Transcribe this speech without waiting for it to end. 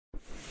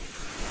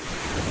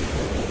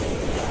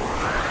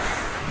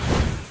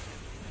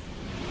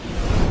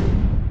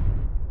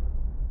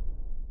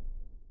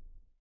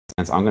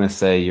I'm going to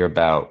say you're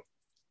about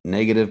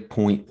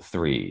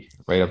 -0.3,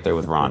 right up there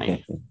with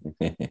Ronnie.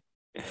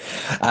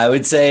 I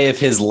would say if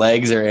his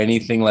legs are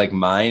anything like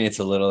mine, it's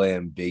a little Oh, you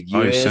sent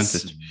ambiguous.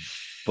 it.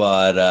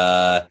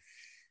 But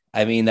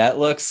I mean, that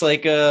looks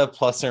like a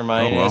plus or Oh,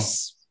 well.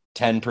 minus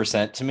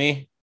 10% to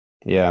me.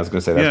 Yeah, I was going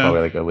to say that's Yeah.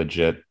 probably like a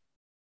legit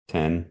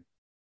 10.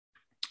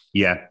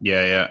 Yeah.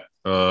 Yeah.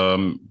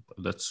 Yeah.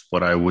 That's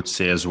what I would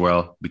say as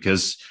well,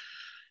 because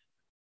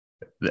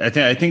I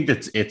think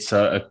that it's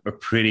a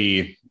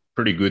pretty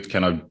good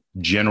kind of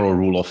general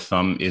rule of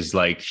thumb is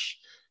like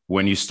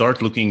when you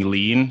start looking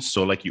lean,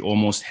 so like you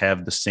almost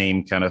have the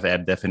same kind of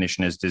ab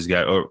definition as this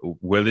guy. Or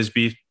will this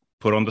be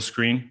put on the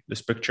screen,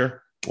 this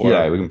picture?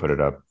 Yeah, Or we can put it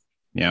up.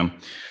 yeah.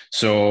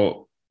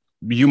 So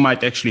you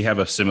might actually have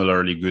a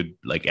similarly good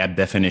like ab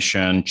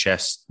definition.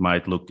 Chest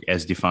might look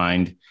as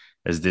defined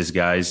as this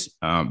guy's,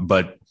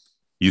 but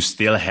you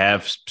still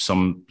have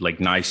some like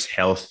nice,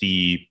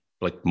 healthy,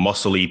 like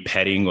muscly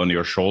padding on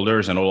your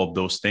shoulders and all of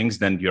those things.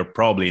 Then you're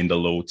probably in the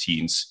low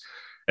teens.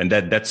 And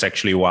that's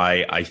actually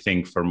why I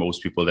think for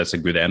most people that's a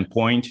good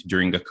endpoint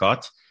during the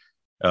cut.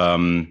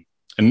 And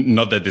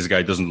not that this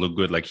guy doesn't look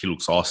good, like he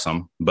looks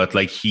awesome, but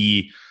like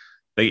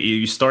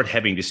you start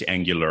having this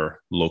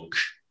angular look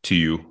to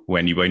you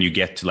when you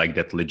get to like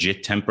that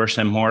legit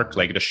 10% mark,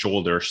 like the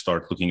shoulders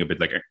start looking a bit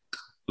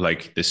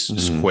like this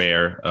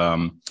square.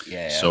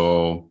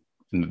 So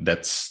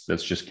that's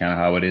just kind of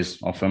how it is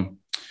often.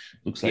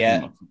 Looks like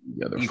Yeah,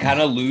 you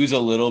kind of lose a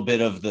little bit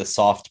of the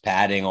soft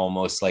padding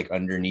almost like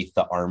underneath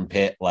the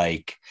armpit,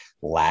 like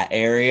lat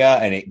area.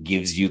 And it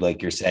gives you,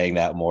 like you're saying,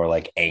 that more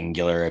like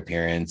angular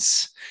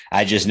appearance.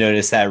 I just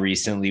noticed that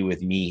recently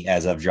with me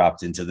as I've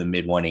dropped into the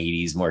mid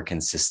 180s more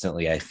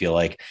consistently. I feel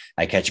like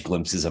I catch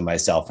glimpses of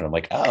myself and I'm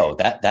like, oh,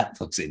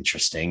 that looks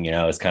interesting. You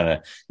know, it's kind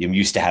of, I'm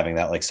used to having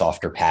that like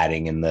softer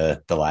padding in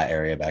the lat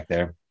area back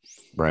there.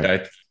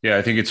 Right. Yeah,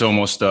 I think it's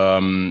almost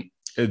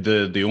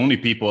the only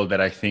people that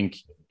I think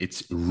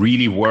it's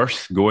really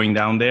worth going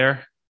down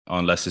there,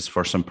 unless it's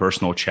for some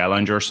personal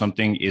challenge or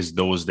something, is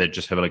those that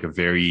just have like a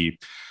very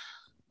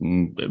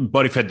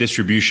body fat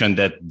distribution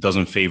that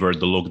doesn't favor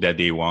the look that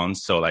they want.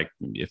 So like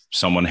if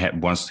someone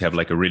wants to have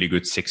like a really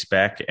good six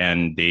pack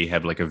and they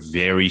have like a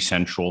very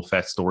central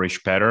fat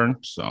storage pattern,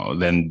 so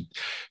then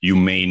you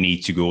may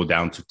need to go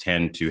down to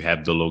 10 to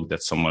have the look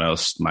that someone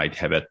else might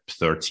have at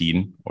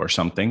 13 or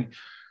something.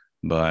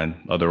 But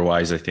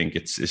otherwise, I think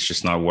it's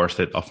just not worth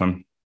it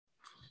often.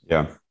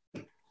 Yeah.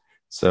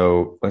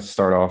 So let's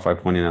start off by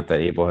pointing out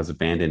that Abel has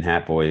abandoned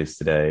Hat Boys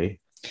today.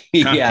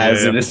 Yeah, Yeah, yeah. I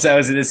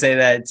was gonna say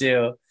that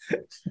too.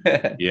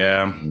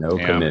 Yeah, No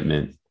yeah,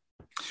 commitment.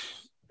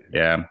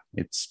 yeah.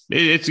 It's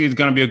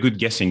gonna be a good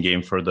guessing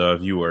game for the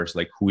viewers,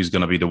 like who is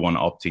gonna be the one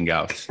opting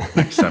out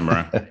next time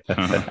around.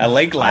 I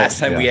like last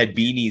time we Yeah. had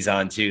beanies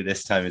on too.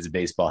 This time it's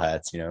baseball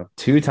hats, you know.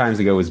 2 times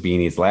ago was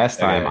beanies. Last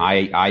time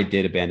Okay. I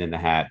did abandon the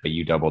hat, but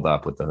you doubled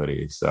up with the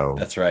hoodie. So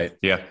That's right.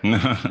 Yeah.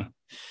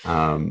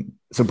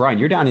 so Brian,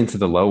 you're down into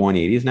the low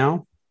 180s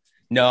now.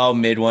 No,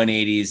 mid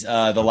 180s.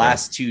 The Okay.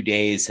 last 2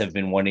 days have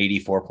been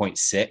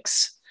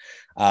 184.6.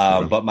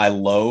 Okay. But my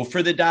low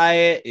for the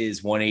diet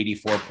is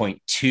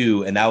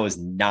 184.2, and that was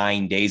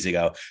 9 days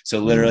ago. So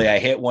literally, I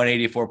hit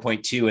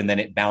 184.2, and then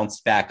it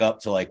bounced back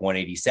up to like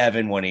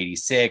 187,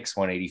 186,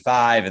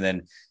 185, and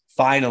then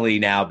finally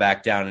now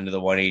back down into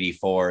the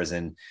 184s.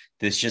 And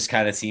this just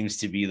kind of seems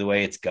to be the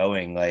way it's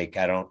going. Like,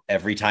 I don't,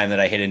 every time that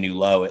I hit a new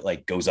low, it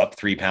like goes up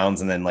 3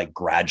 pounds and then like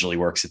gradually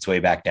works its way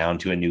back down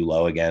to a new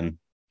low again.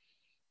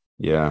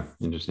 Yeah,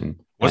 interesting.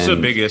 What's the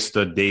And biggest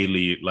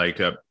daily, like,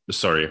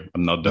 sorry,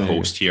 I'm not the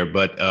host here,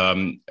 but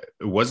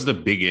what's the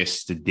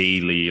biggest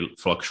daily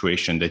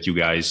fluctuation that you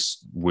guys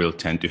will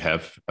tend to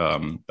have?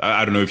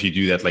 I don't know if you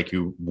do that, like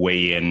you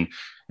weigh in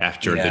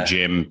after the Yeah.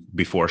 gym,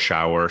 before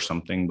shower or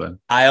something, but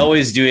I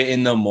always do it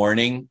in the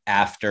morning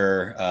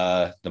after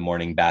the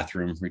morning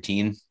bathroom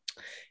routine.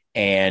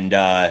 And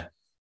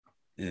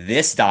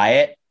this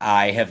diet,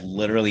 I have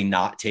literally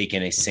not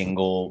taken a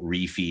single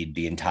refeed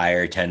the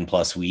entire 10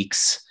 plus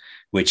weeks,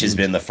 which has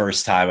been the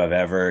first time I've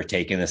ever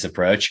taken this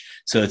approach.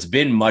 So it's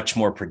been much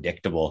more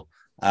predictable.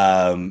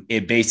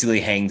 It basically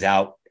hangs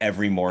out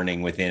every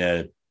morning within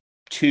a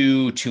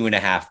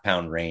 2.5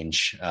 pound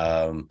range.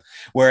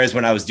 Whereas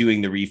when I was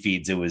doing the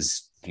refeeds, it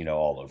was, you know,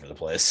 all over the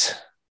place.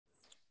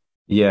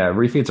 yeah,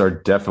 refeeds are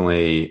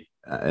definitely,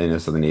 and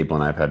it's something Abel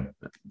and I've had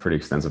pretty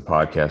extensive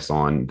podcasts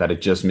on, that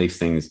it just makes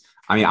things.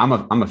 I mean,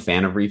 I'm a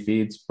fan of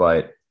refeeds,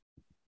 but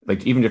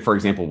like even if, for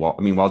example,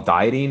 while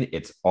dieting,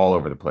 it's all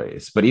over the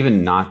place. But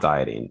even not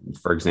dieting,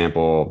 for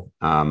example,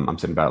 I'm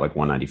sitting about like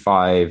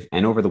 195,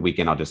 and over the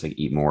weekend I'll just like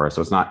eat more.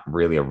 So it's not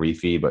really a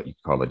refeed, but you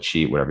can call it a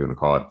cheat, whatever you want to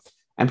call it.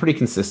 And pretty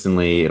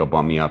consistently, it'll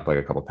bump me up like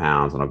a couple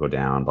pounds, and I'll go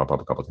down, bump up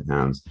a couple of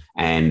pounds.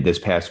 And this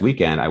past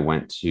weekend, I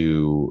went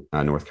to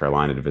North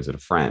Carolina to visit a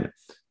friend,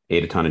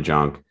 ate a ton of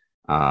junk,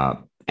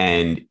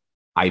 and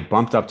I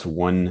bumped up to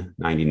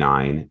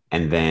 199,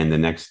 and then the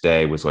next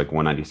day was like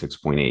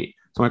 196.8.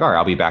 So I'm like, all right,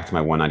 I'll be back to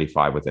my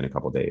 195 within a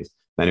couple of days.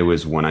 Then it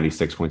was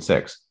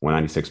 196.6,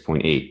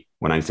 196.8,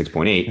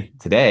 196.8.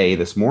 Today,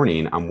 this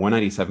morning, I'm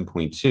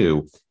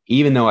 197.2,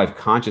 even though I've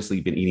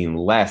consciously been eating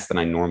less than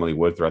I normally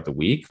would throughout the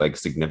week, like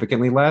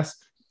significantly less.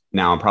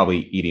 Now I'm probably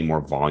eating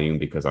more volume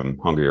because I'm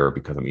hungrier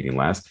because I'm eating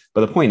less.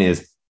 But the point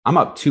is, I'm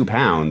up 2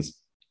 pounds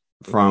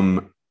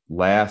from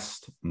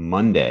last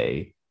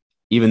Monday,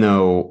 even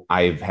though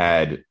I've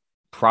had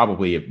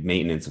probably a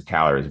maintenance of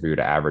calories if you were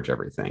to average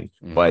everything.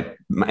 But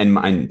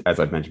and as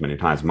I've mentioned many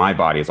times, my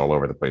body is all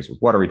over the place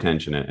with water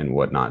retention and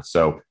whatnot.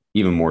 So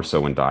even more so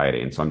when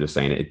dieting. So I'm just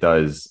saying it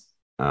does.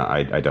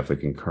 I definitely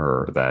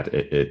concur that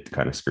it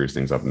kind of screws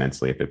things up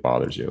mentally if it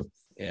bothers you.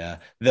 Yeah.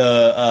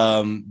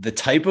 The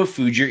type of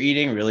food you're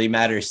eating really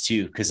matters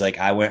too. Cause like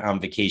I went on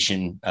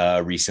vacation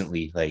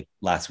recently, like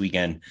last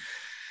weekend,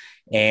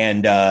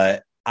 and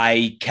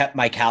I kept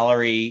my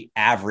calorie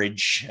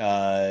average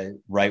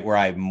right where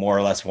I more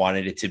or less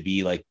wanted it to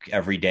be. Like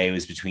every day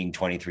was between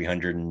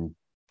 2,300 and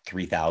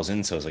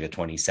 3,000. So it was like a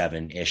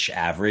 27-ish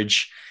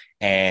average.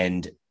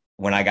 And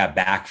when I got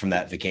back from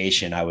that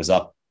vacation, I was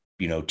up,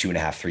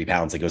 2.5, 3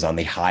 pounds. Like it was on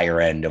the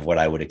higher end of what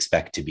I would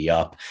expect to be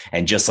up.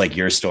 And just like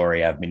your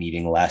story, I've been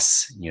eating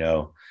less,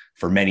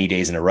 for many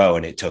days in a row.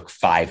 And it took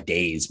 5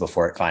 days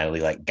before it finally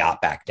like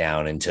got back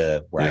down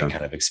into where I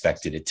kind of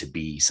expected it to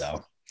be.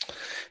 So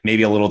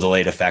maybe a little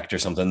delayed effect or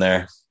something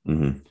there.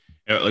 Mm-hmm.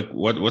 Yeah, like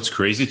what's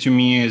crazy to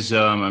me is,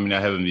 I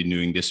haven't been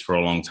doing this for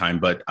a long time,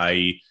 but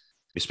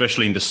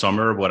especially in the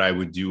summer, what I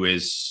would do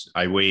is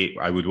I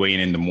would weigh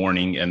in the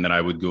morning, and then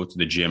I would go to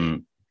the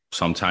gym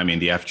sometime in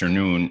the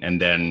afternoon,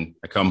 and then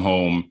I come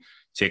home,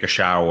 take a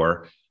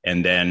shower,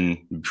 and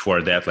then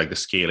before that, like the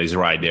scale is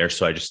right there,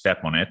 so I just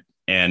step on it.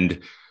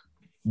 And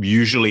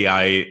usually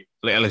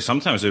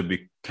sometimes it would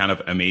be kind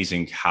of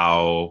amazing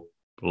how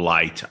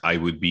light I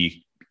would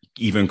be,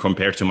 even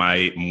compared to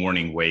my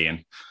morning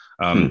weigh-in.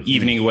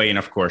 Evening weigh-in,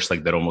 of course,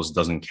 like that almost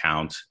doesn't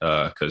count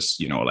because,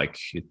 like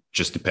it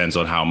just depends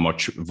on how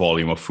much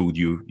volume of food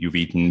you've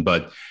eaten.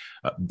 But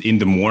in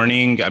the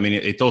morning,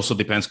 it also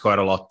depends quite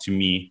a lot to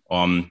me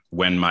on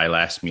when my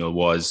last meal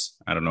was.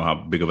 I don't know how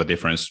big of a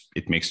difference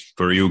it makes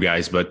for you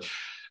guys, but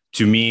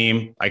to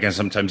me, I can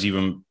sometimes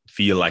even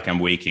feel like I'm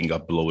waking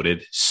up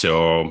bloated.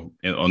 So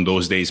on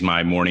those days,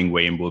 my morning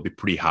weigh-in will be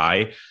pretty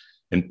high.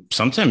 And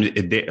sometimes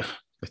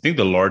I think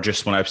the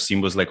largest one I've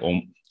seen was like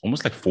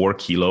almost like 4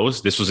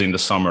 kilos. This was in the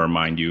summer,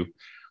 mind you.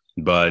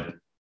 But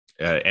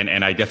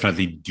and I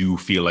definitely do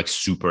feel like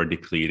super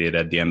depleted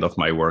at the end of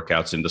my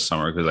workouts in the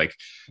summer because like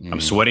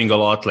I'm sweating a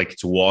lot, like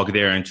to walk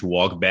there and to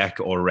walk back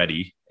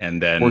already.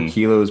 And then 4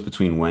 kilos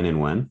between when and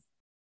when?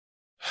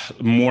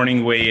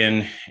 Morning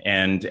weigh-in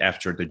and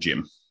after the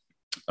gym.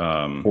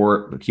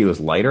 4 kilos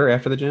lighter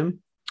after the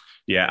gym?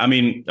 Yeah,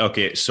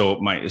 okay. So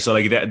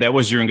like that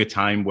was during a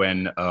time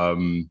when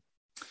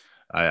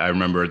I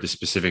remember the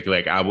specific,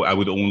 like I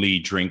would only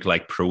drink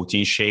like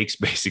protein shakes,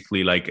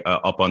 basically like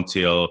up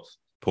until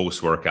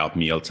post-workout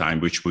meal time,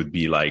 which would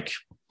be like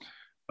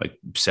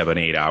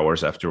 7-8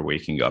 hours after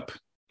waking up.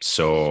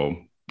 So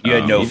you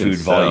had no food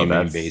volume,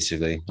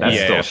 basically.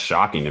 That's still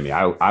shocking to me.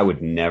 I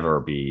would never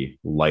be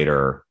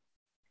lighter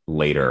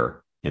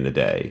later in the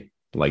day.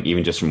 Like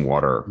even just from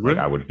water, like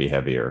I would be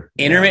heavier.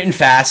 Intermittent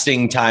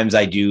fasting times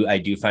I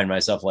do find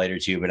myself lighter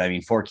too, but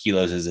 4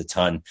 kilos is a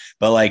ton.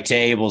 But like to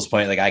Abel's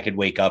point, like I could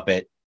wake up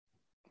at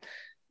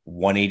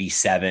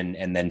 187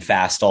 and then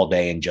fast all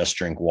day and just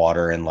drink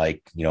water and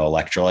like,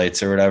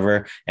 electrolytes or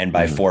whatever. And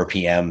by 4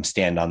 p.m.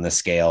 stand on the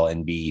scale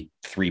and be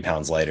 3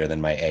 pounds lighter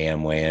than my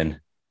AM weigh-in.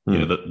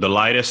 The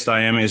lightest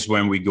I am is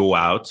when we go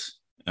out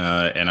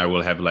and I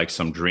will have like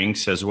some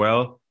drinks as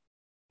well.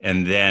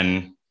 And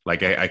then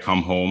like I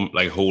come home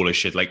like holy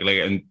shit,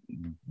 and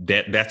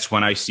that's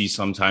when I see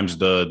sometimes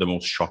the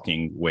most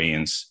shocking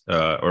weigh-ins.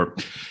 Or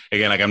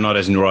again, like I'm not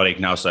as neurotic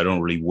now, so I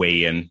don't really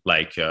weigh in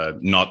like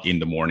not in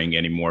the morning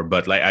anymore.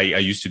 But like I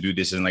used to do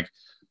this, and like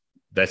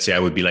let's say I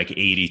would be like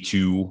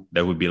 82,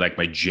 that would be like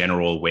my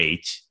general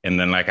weight, and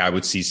then like I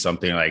would see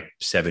something like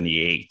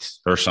 78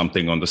 or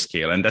something on the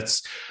scale, and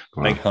that's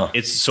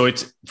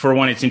it's for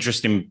one, it's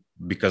interesting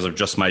because of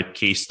just my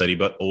case study,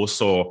 but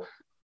also.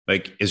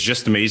 Like, it's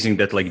just amazing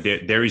that like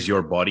there is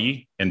your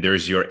body and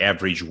there's your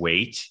average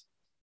weight.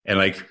 And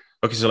like,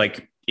 okay, so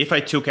like if I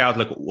took out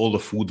like all the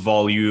food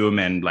volume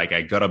and like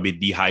I got a bit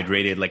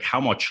dehydrated, like how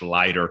much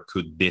lighter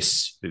could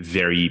this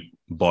very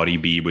body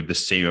be with the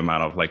same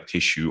amount of like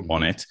tissue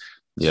on it?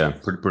 Yeah.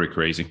 Pretty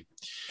crazy.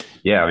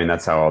 Yeah.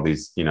 That's how all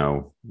these,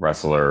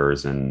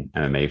 wrestlers and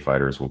MMA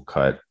fighters will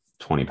cut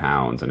 20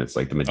 pounds. And it's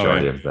like the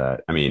majority of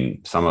that.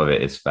 Some of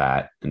it is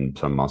fat and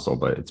some muscle,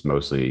 but it's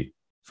mostly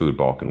food,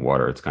 bulk, and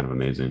water. It's kind of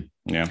amazing.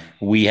 Yeah.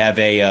 We have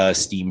a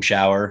steam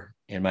shower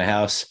in my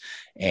house,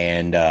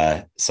 and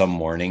some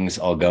mornings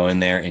I'll go in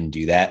there and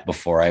do that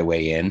before I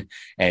weigh in.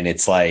 And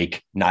it's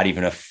like not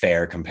even a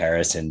fair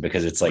comparison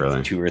because it's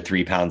like 2 or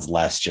 3 pounds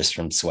less just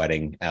from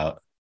sweating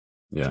out.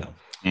 Yeah. So.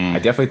 I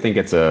definitely think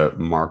it's a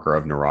marker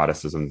of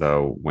neuroticism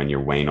though, when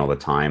you're weighing all the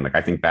time. Like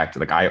I think back to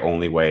like, I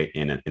only weigh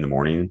in the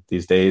morning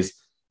these days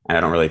and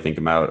I don't really think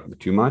about it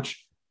too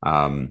much.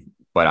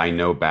 But I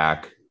know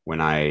back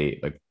when I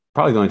like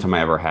probably the only time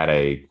I ever had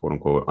a quote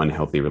unquote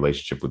unhealthy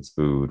relationship with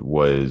food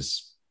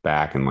was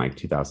back in like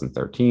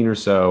 2013 or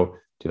so,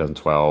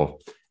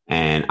 2012.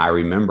 And I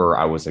remember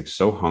I was like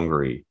so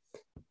hungry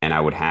and I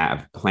would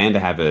have planned to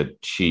have a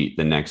cheat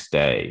the next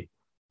day.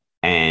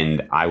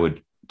 And I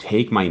would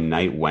take my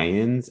night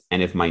weigh-ins.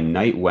 And if my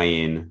night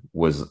weigh-in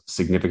was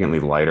significantly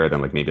lighter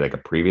than like maybe like a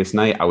previous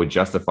night, I would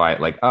justify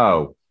it like,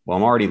 oh, well,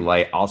 I'm already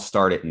light. I'll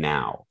start it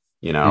now,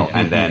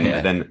 and then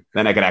Yeah.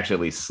 then I could actually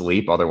at least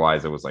sleep.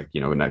 Otherwise, it was like, the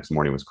next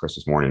morning was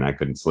Christmas morning. And I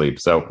couldn't sleep.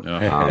 So but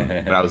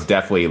I was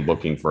definitely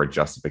looking for a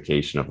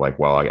justification of like,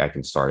 well, I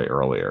can start it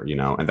earlier,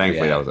 and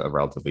thankfully Yeah. that was a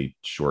relatively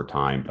short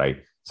time. But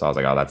I was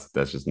like, oh,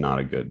 that's just not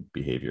a good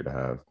behavior to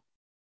have.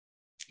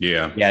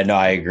 Yeah. Yeah, no,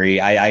 I agree.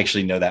 I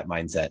actually know that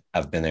mindset.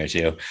 I've been there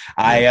too.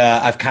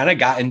 I've kind of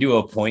gotten to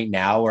a point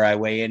now where I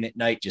weigh in at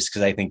night just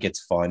because I think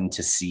it's fun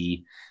to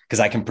see, because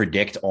I can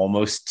predict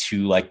almost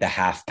to like the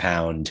half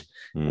pound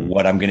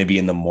what I'm going to be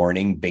in the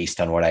morning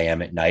based on what I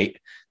am at night.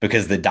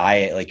 Because the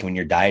diet, like when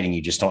you're dieting,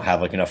 you just don't have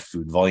like enough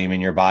food volume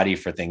in your body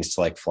for things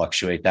to like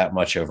fluctuate that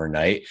much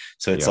overnight.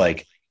 So it's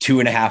like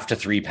 2.5 to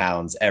 3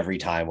 pounds every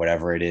time,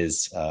 whatever it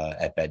is,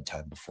 at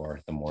bedtime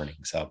before the morning.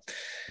 So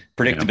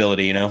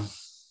predictability,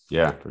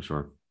 Yeah, for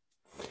sure.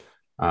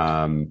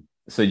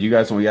 So you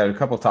guys, we got a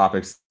couple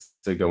topics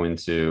to go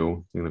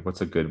into. Like,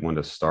 what's a good one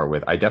to start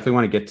with? I definitely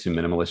want to get to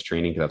minimalist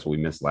training because that's what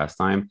we missed last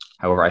time.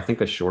 However, I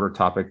think a shorter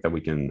topic that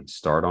we can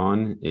start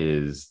on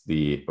is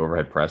the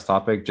overhead press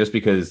topic, just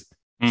because.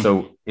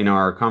 So in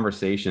our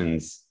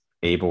conversations,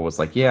 Abel was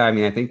like, yeah, I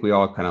mean, I think we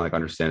all kind of like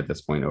understand at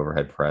this point,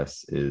 overhead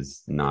press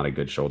is not a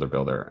good shoulder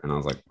builder. And I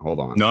was like,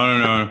 hold on.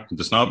 No.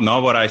 That's not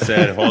what I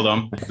said. Hold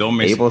on. Don't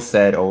miss. Abel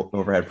said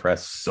overhead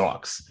press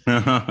sucks.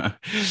 No.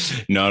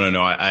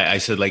 I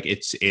said like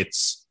it's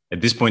at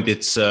this point,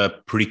 it's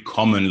pretty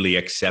commonly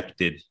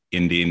accepted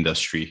in the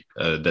industry.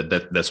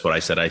 That's what I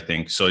said, I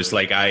think. So it's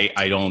like,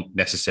 I don't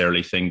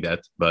necessarily think that,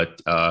 but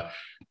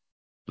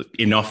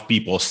enough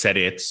people said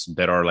it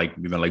that are like,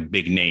 like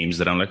big names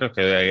that I'm like,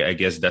 okay, I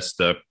guess that's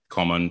the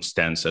common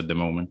stance at the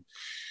moment.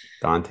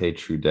 Dante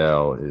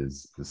Trudell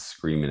is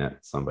screaming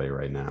at somebody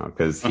right now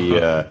because he,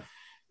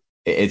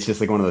 it's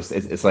just like one of those,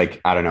 it's like,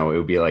 I don't know, it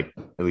would be like,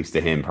 at least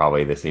to him,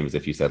 probably the same as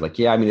if you said like,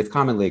 yeah, I mean, it's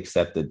commonly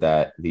accepted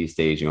that these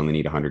days you only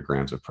need 100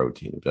 grams of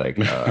protein. It'd be like,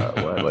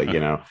 what?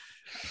 Like,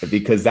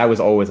 because that was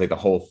always like the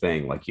whole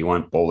thing. Like you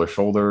want bowler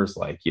shoulders,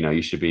 like,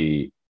 you should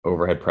be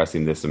overhead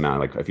pressing this amount.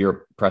 Like if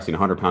you're pressing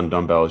 100-pound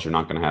dumbbells, you're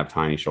not going to have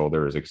tiny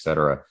shoulders,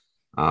 etc.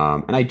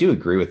 And I do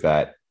agree with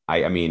that.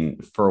 I mean,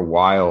 for a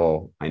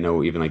while, I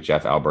know even like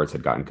Jeff Alberts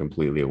had gotten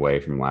completely away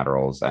from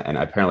laterals, and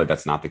apparently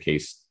that's not the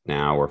case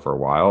now or for a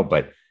while.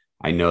 But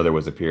I know there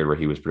was a period where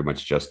he was pretty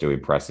much just doing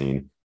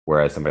pressing,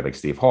 whereas somebody like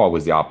Steve Hall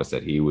was the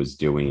opposite. He was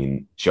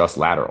doing just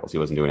laterals. He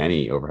wasn't doing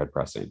any overhead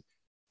pressing.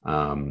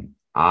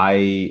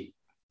 I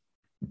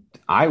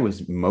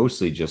was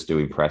mostly just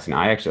doing pressing.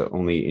 I actually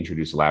only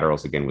introduced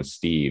laterals again with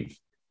Steve,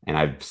 and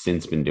I've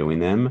since been doing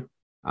them.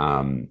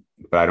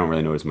 But I don't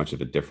really notice much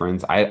of a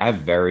difference. I have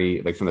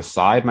very, like from the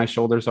side, my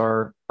shoulders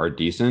are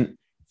decent.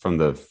 From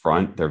the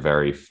front, they're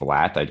very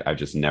flat. I've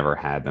just never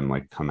had them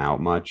like come out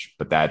much,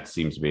 but that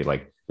seems to be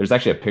like, there's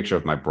actually a picture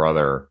of my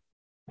brother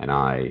and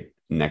I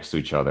next to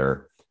each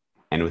other.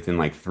 And within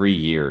like 3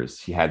 years,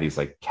 he had these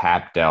like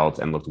cap delts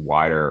and looked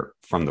wider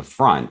from the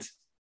front,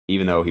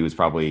 even though he was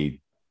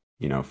probably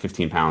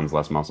 15 pounds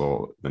less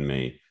muscle than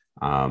me.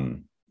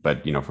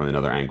 But, from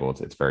another angle,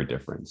 it's very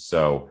different.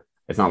 So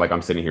it's not like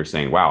I'm sitting here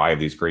saying, wow, I have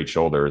these great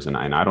shoulders and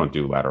I don't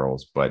do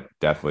laterals, but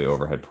definitely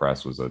overhead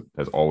press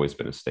has always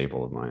been a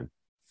staple of mine.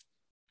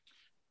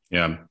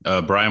 Yeah.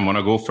 Brian, want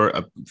to go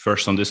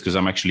first on this? Because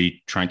I'm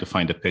actually trying to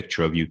find a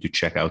picture of you to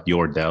check out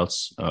your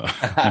delts.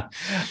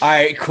 All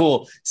right,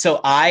 cool. So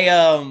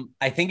I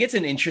think it's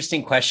an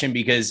interesting question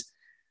because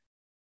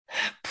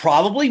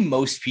probably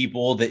most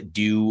people that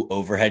do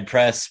overhead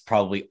press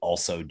probably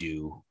also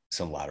do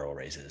some lateral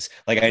raises.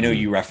 Like I know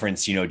you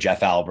referenced,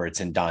 Jeff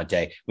Alberts and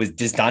Dante.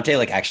 Does Dante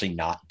like actually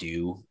not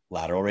do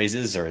lateral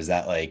raises, or is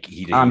that like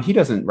he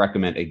doesn't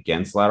recommend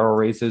against lateral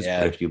raises? Yeah.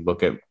 But if you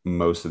look at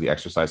most of the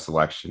exercise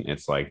selection,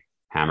 it's like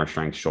hammer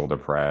strength shoulder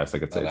press.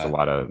 Like it's a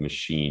lot of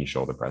machine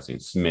shoulder pressing.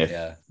 Smith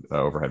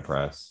overhead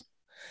press.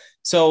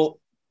 So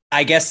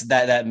I guess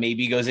that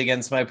maybe goes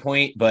against my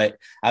point, but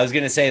I was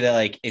going to say that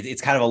like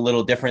it's kind of a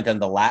little different than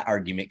the lat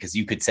argument, because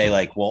you could say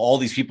like, well, all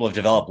these people have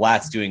developed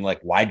lats doing like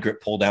wide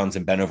grip pull downs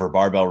and bent over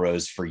barbell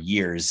rows for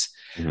years.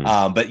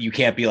 But you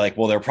can't be like,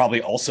 well, they're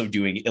probably also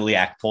doing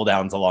iliac pull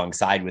downs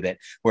alongside with it.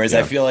 Whereas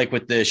I feel like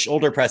with the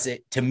shoulder press,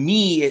 to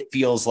me, it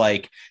feels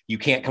like you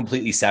can't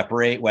completely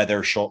separate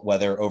whether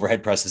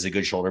overhead press is a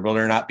good shoulder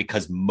builder or not,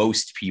 because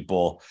most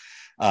people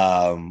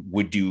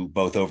would do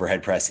both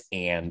overhead press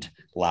and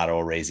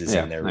lateral raises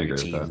in their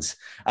routines.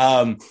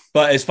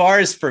 But as far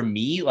as for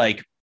me,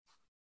 like,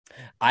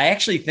 I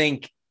actually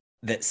think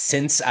that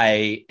since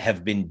I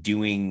have been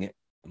doing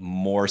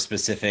more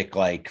specific,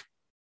 like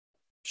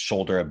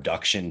shoulder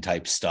abduction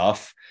type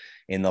stuff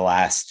in the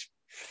last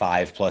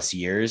 5+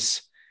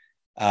 years,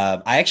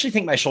 I actually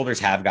think my shoulders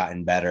have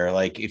gotten better.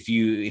 Like if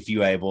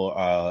you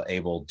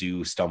able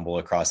do stumble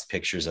across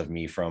pictures of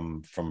me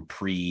from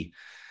pre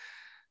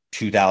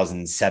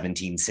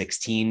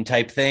 2017-16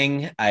 type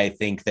thing, I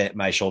think that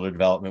my shoulder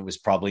development was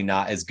probably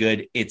not as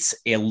good. It's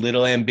a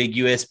little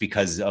ambiguous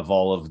because of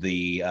all of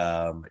the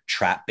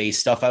trap based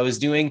stuff I was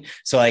doing.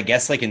 So I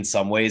guess like in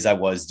some ways I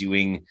was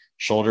doing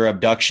shoulder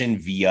abduction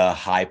via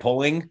high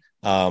pulling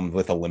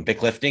with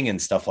Olympic lifting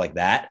and stuff like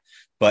that.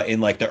 But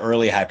in like the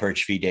early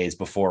hypertrophy days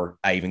before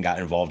I even got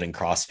involved in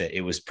CrossFit,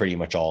 it was pretty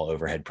much all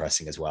overhead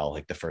pressing as well.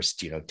 Like the first,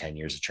 10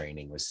 years of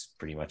training was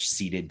pretty much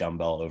seated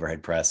dumbbell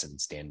overhead press and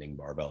standing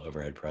barbell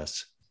overhead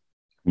press.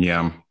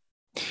 Yeah.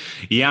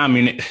 Yeah. I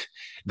mean,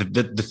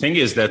 the thing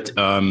is that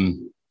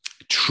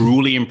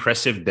truly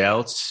impressive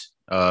delts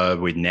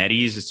with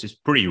netties, it's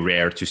just pretty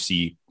rare to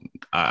see.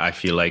 I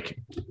feel like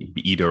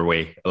either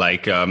way,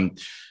 like,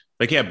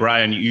 yeah,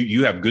 Brian,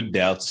 you have good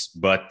delts,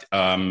 but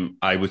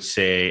I would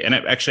say, and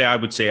actually I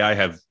would say I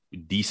have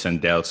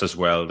decent delts as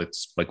well.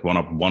 It's like one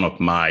of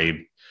my,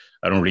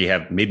 I don't really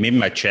have, maybe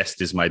my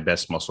chest is my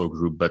best muscle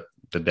group, but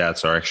the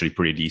delts are actually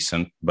pretty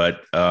decent.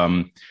 But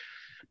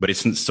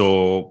it's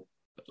so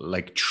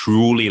like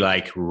truly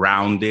like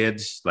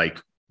rounded,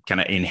 like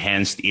kind of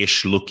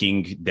enhanced-ish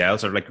looking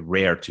delts are like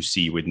rare to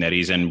see with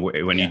netties. And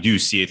when you do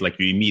see it, like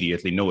you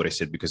immediately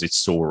notice it because it's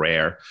so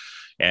rare.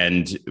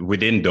 And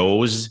within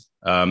those,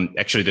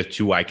 actually the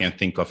two I can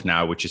think of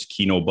now, which is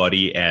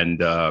Kinobody and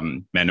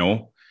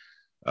Menno,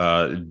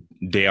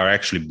 they are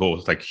actually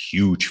both like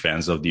huge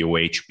fans of the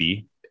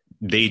OHP.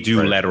 They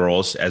do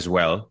laterals as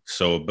well.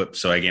 So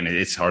again,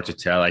 it's hard to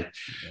tell. I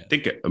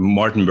think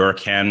Martin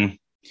Burkhan,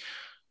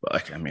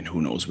 like, I mean,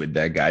 who knows with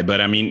that guy,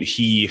 but I mean,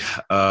 he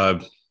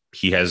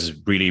has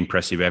really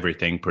impressive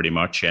everything pretty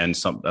much. And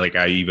some, like,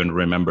 I even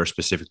remember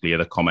specifically in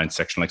the comment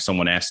section, like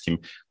someone asked him,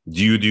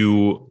 do you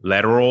do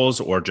laterals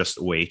or just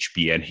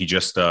OHP? And he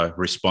just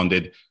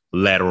responded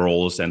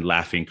laterals and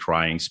laughing,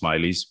 crying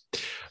smileys.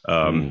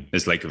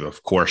 It's like,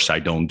 of course I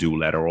don't do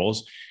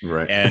laterals.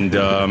 Right. And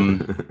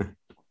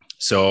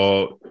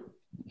so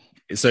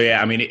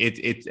yeah, I mean,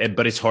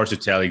 but it's hard to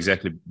tell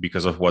exactly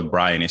because of what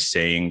Brian is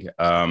saying.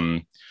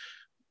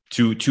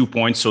 Two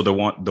points. So the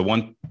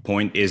one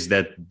point is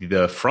that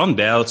the front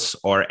delts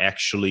are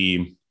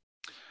actually,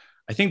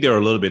 I think they're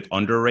a little bit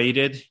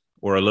underrated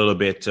or a little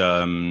bit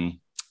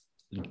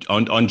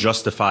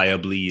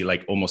unjustifiably,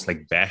 like almost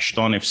like bashed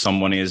on if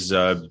someone is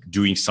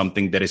doing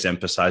something that is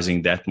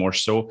emphasizing that more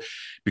so,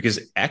 because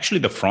actually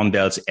the front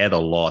delts add a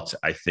lot,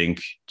 I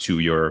think, to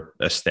your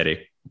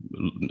aesthetic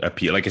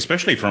appeal, like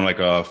especially from like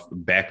a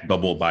back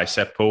double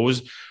bicep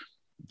pose.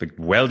 The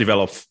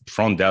well-developed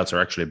front delts are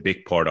actually a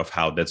big part of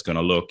how that's going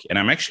to look. And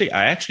I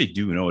actually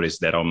do notice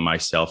that on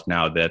myself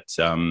now that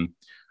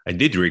I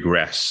did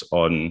regress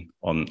on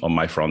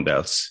my front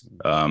delts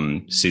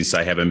since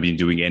I haven't been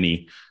doing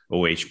any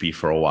OHP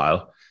for a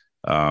while.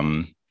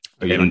 You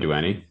don't do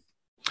any?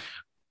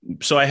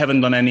 So I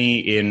haven't done any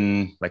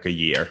in like a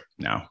year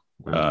now.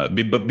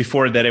 But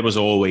before that, it was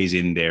always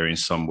in there in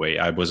some way.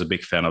 I was a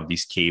big fan of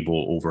these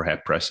cable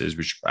overhead presses,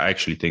 which I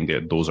actually think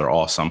that those are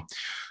awesome.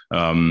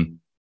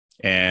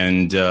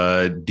 And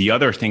the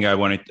other thing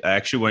I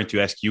actually wanted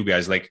to ask you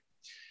guys, like,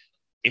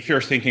 if you're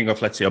thinking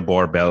of, let's say, a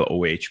barbell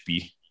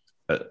OHP,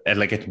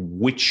 at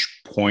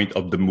which point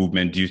of the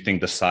movement do you think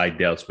the side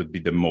delts would be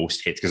the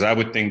most hit? Because I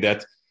would think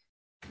that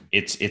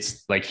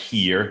it's like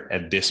here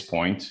at this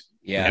point.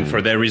 Yeah. And for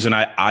that reason,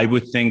 I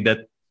would think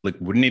that, like,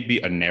 wouldn't it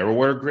be a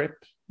narrower grip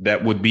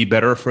that would be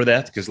better for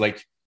that? Because,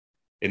 like,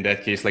 in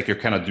that case, like, you're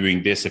kind of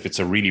doing this. If it's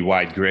a really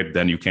wide grip,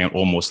 then you can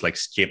almost like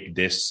skip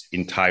this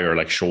entire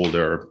like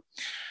shoulder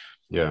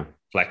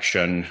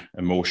flexion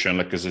motion,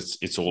 like, because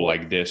it's all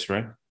like this,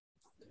 right?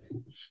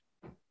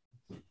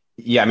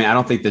 Yeah, I mean, I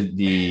don't think that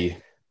the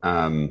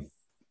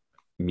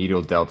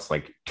medial delts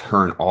like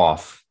turn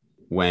off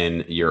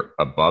when you're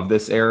above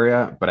this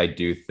area, but I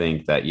do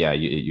think that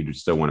you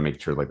still want to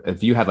make sure, like,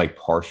 if you had like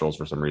partials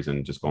for some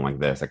reason just going like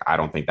this, like, I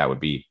don't think that would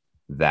be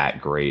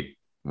that great,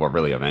 well,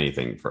 really of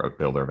anything for a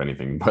builder of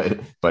anything,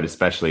 but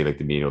especially like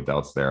the medial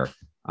delts there.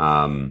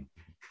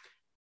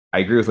 I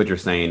agree with what you're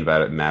saying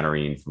about it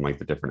mattering from like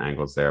the different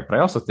angles there. But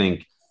I also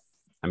think,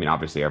 I mean,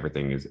 obviously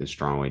everything is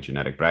strongly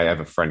genetic, but I have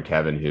a friend,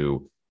 Kevin,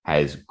 who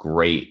has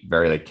great,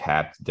 very like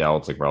capped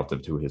delts, like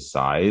relative to his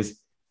size.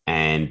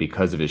 And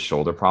because of his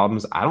shoulder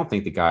problems, I don't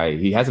think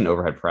he hasn't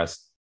overhead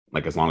pressed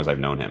like as long as I've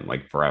known him,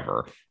 like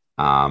forever.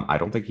 I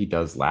don't think he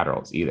does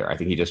laterals either. I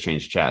think he just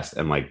changed chest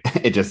and like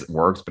it just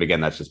works. But again,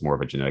 that's just more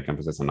of a genetic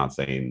emphasis. I'm not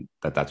saying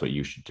that that's what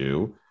you should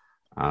do.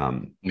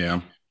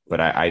 But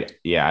I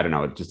don't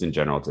know. Just in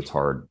general, it's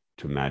hard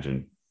to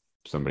imagine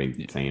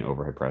somebody saying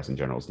overhead press in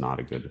general is not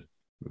a good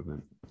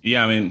movement.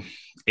 Yeah, I mean,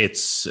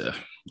 it's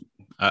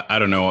I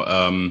don't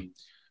know.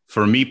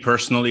 For me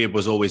personally, it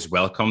was always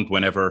welcomed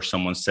whenever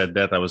someone said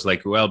that. I was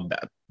like, well,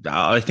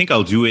 I think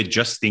I'll do it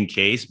just in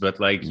case. But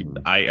like,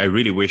 I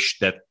really wish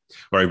that,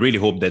 or I really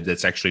hope that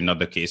that's actually not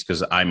the case,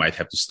 because I might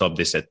have to stop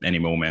this at any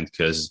moment,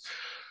 because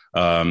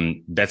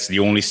That's the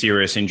only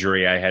serious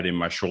injury I had in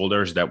my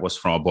shoulders. That was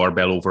from a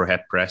barbell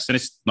overhead press, and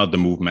it's not the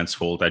movement's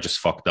fault. I just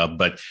fucked up.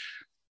 But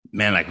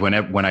man, like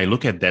when I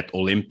look at that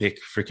Olympic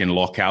freaking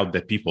lockout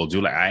that people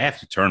do, like I have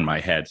to turn my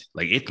head.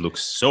 Like it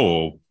looks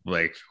so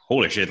like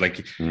holy shit.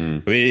 Like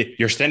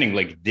you're standing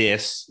like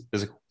this.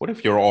 Like, what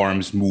if your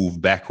arms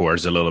move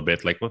backwards a little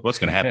bit? Like what's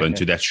going to happen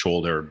to that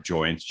shoulder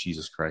joint?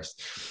 Jesus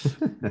Christ!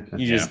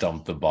 You just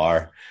dumped the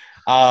bar.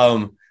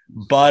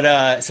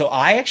 So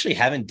I actually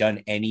haven't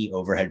done any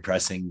overhead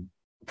pressing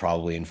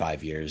probably in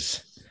 5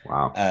 years.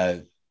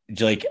 Wow.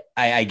 Like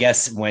I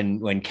guess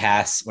when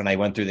I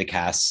went through the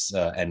CAS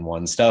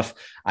N1 stuff,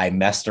 I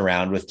messed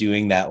around with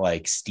doing that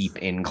like steep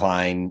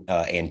incline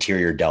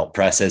anterior delt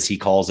press, as he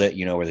calls it,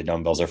 where the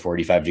dumbbells are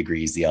 45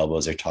 degrees, the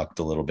elbows are tucked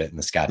a little bit in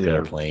the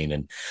scapular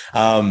plane.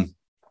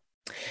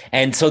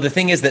 And so the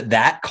thing is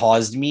that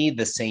caused me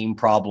the same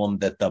problem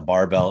that the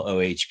barbell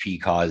OHP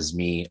caused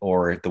me,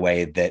 or the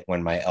way that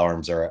when my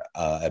arms are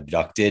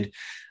abducted.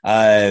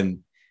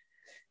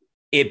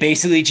 It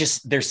basically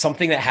just, there's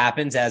something that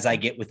happens as I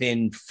get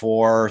within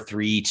 4,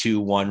 3, 2,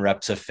 1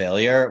 reps of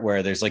failure,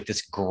 where there's like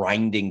this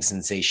grinding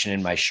sensation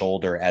in my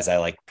shoulder as I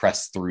like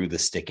press through the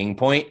sticking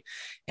point.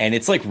 And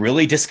it's like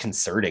really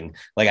disconcerting.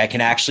 Like I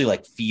can actually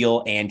like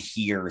feel and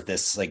hear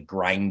this like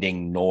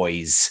grinding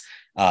noise.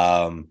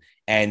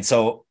 And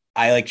so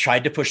I like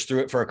tried to push through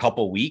it for a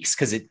couple of weeks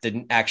because it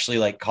didn't actually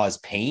like cause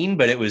pain,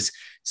 but it was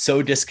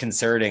so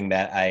disconcerting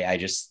that I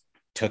just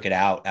took it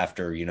out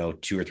after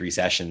 2 or 3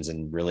 sessions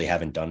and really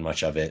haven't done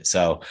much of it.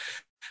 So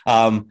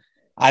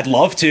I'd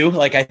love to.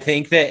 Like I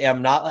think that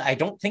I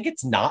don't think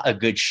it's not a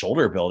good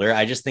shoulder builder.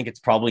 I just think it's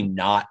probably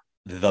not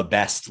the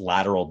best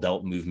lateral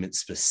delt movement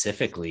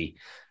specifically.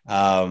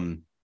 But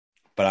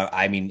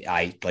I mean,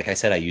 like I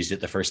said, I used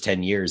it the first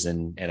 10 years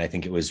and I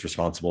think it was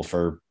responsible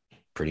for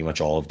pretty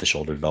much all of the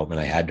shoulder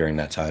development I had during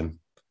that time.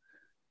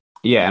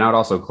 Yeah. And I would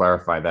also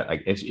clarify that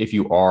like if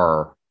you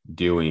are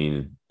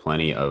doing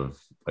plenty of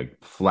like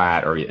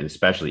flat or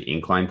especially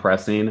incline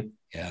pressing,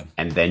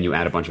 and then you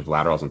add a bunch of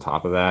laterals on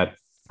top of that,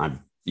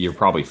 you're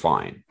probably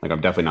fine. Like I'm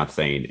definitely not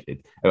saying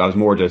it. I was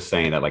more just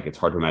saying that like it's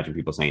hard to imagine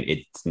people saying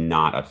it's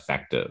not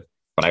effective,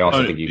 but I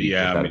also think you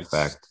get that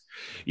effect.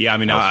 Yeah, I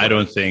mean, I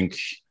don't think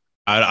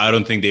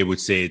they would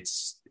say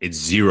it's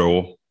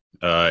zero.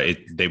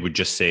 They would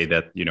just say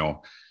that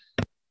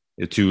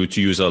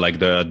to use like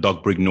the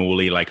Doug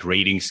Brignoli like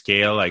rating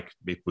scale, like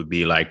it would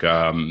be like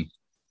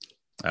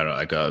I don't know,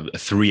 like a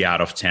 3 out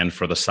of 10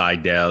 for the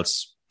side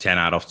delts, 10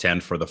 out of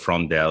 10 for the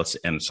front delts,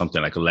 and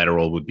something like a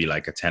lateral would be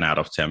like a 10 out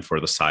of 10 for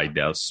the side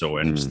delts. So,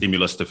 and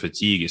stimulus to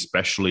fatigue,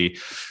 especially,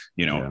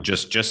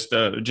 just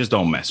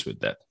don't mess with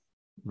that.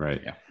 Right.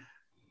 Yeah.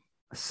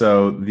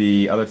 So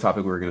the other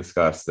topic we were going to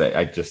discuss that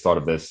I just thought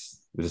of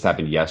this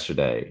happened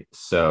yesterday.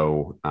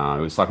 So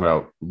it was talking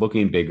about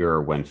looking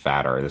bigger when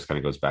fatter. This kind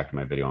of goes back to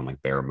my video on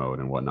like bear mode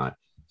and whatnot.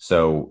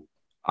 So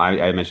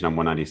I mentioned I'm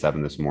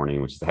 197 this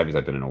morning, which is the heaviest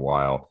I've been in a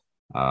while.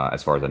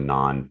 As far as a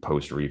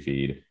non-post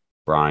refeed.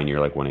 Brian, you're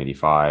like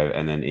 185.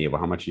 And then Abel,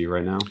 how much are you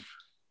right now?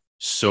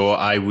 So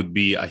I would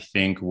be, I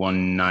think,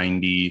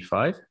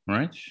 195,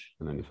 right?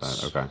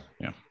 195. Okay.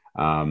 Yeah.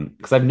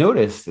 Because I've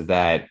noticed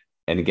that,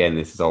 and again,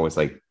 this is always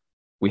like,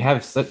 we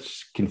have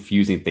such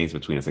confusing things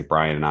between us. Like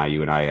Brian and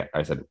you and I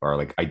said, are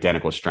like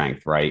identical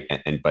strength, right?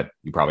 But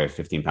you probably have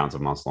 15 pounds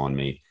of muscle on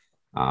me.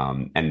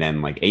 And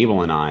then like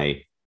Abel and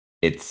I,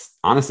 it's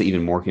honestly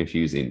even more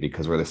confusing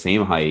because we're the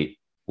same height,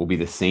 we'll be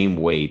the same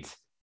weight.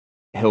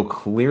 He'll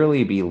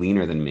clearly be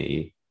leaner than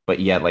me, but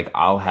yet like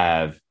I'll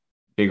have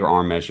bigger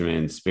arm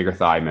measurements, bigger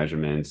thigh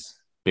measurements,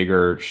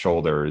 bigger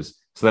shoulders.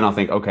 So then I'll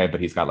think, okay, but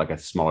he's got like a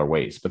smaller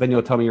waist. But then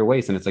you'll tell me your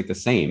waist and it's like the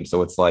same.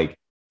 So it's like,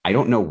 I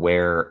don't know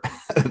where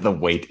the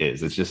weight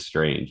is. It's just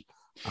strange.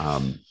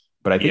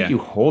 But I think you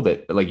hold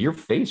it like your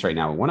face right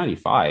now,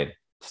 195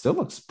 still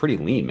looks pretty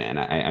lean, man.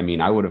 I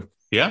mean, I would have.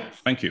 Yeah.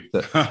 Thank you.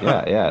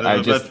 Yeah.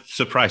 I'm just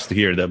surprised to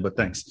hear that, but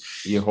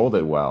thanks. You hold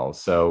it well.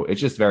 So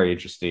it's just very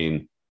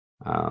interesting.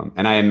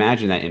 And I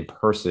imagine that in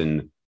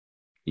person,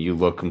 you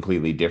look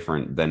completely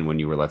different than when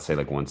you were, let's say,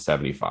 like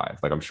 175.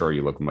 Like I'm sure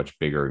you look much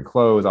bigger in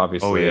clothes,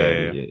 obviously. Oh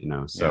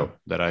yeah. So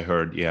that I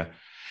heard. Yeah.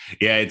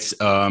 It's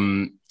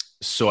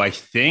so I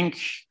think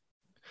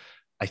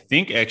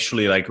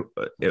actually like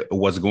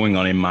what's going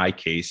on in my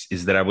case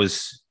is that I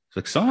was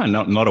like somehow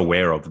not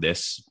aware of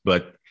this,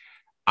 but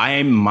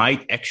I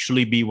might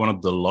actually be one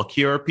of the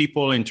luckier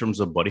people in terms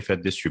of body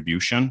fat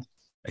distribution.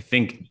 I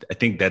think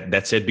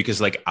that's it,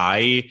 because like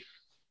I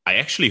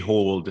actually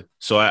hold.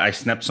 So I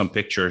snapped some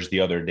pictures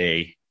the other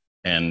day,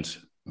 and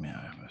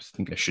I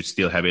think I should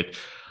still have it.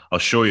 I'll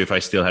show you if I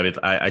still have it.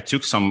 I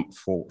took some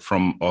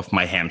of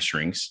my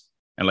hamstrings,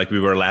 and like we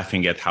were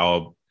laughing at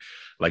how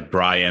like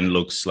Brian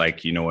looks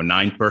like, a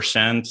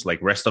 9%,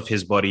 like rest of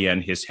his body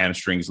and his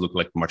hamstrings look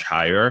like much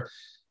higher.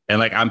 And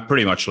like, I'm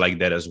pretty much like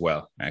that as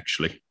well,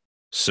 actually.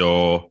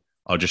 So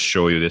I'll just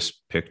show you this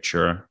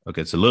picture.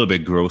 Okay. It's a little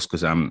bit gross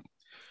because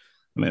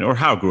or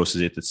how gross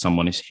is it that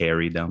someone is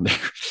hairy down there?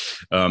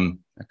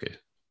 Okay.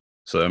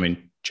 So,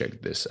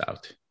 check this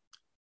out.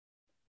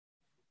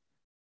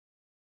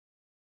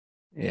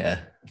 Yeah,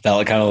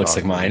 that kind of looks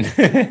like mine.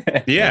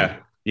 Yeah.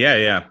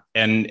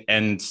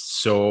 And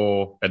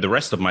so the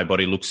rest of my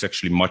body looks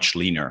actually much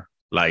leaner.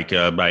 Like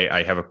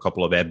I have a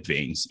couple of ab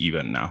veins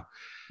even now.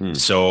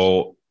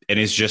 So, and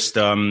it's just,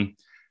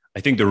 I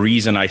think the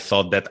reason I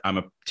thought that I'm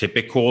a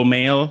typical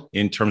male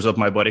in terms of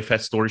my body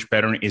fat storage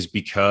pattern is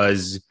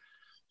because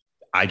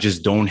I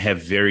just don't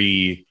have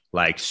very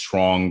like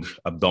strong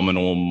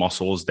abdominal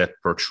muscles that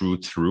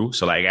protrude through.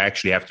 So like I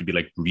actually have to be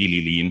like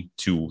really lean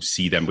to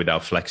see them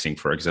without flexing,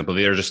 for example.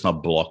 They're just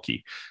not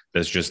blocky.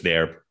 That's just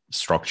their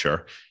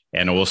structure.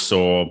 And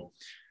also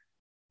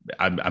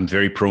I'm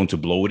very prone to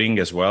bloating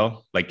as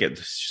well. Like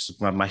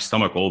just, my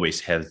stomach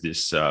always has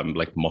this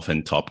like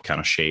muffin top kind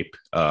of shape.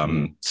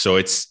 So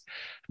it's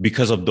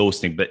because of those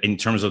things. But in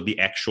terms of the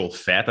actual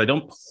fat, I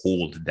don't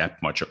hold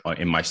that much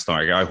in my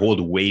stomach. I hold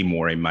way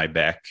more in my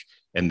back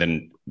and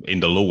then in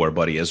the lower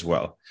body as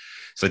well.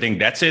 So I think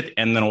that's it.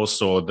 And then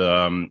also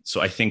so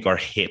I think our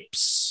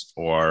hips,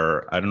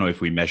 or I don't know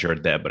if we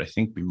measured that, but I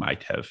think we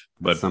might have.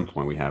 But at some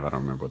point we have. I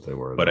don't remember what they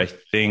were. But I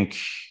think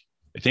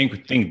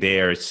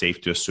there it's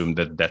safe to assume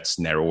that that's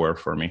narrower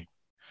for me,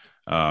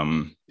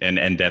 and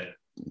that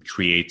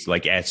creates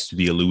like adds to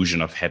the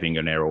illusion of having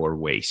a narrower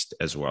waist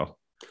as well.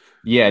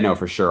 Yeah, no,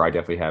 for sure. I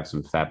definitely have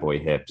some fat boy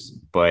hips,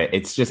 but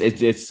it's just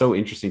it's so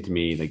interesting to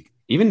me. Like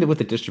even with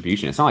the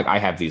distribution, it's not like I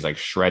have these like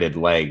shredded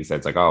legs.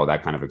 That's like, oh,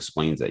 that kind of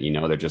explains it. You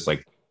know, they're just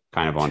like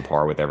kind of on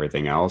par with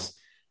everything else.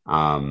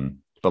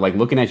 But like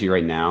looking at you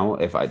right now,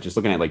 if I just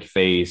looking at like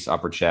face,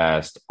 upper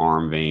chest,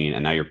 arm vein,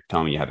 and now you're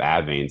telling me you have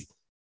ab veins,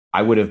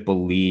 I would have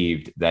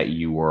believed that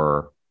you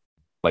were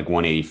like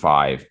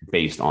 185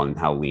 based on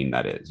how lean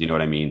that is. You know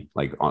what I mean?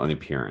 Like on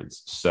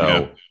appearance.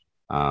 So,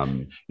 but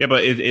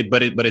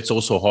it's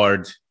also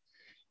hard.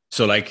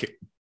 So like,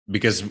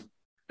 because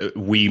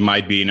we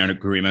might be in an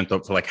agreement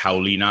of like how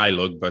lean I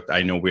look, but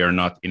I know we are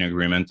not in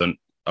agreement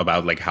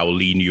about like how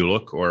lean you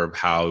look or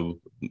how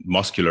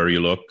muscular you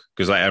look.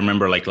 Because I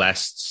remember like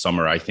last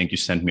summer, I think you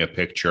sent me a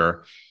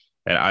picture,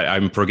 and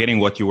I'm forgetting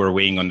what you were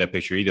weighing on that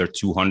picture, either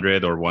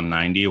 200 or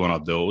 190, one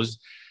of those.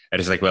 And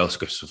it's like, well,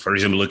 so for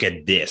example, look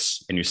at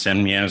this. And you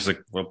send me, and I was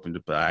like, well,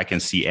 I can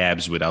see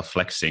abs without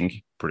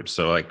flexing.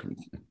 So like,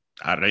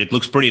 it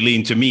looks pretty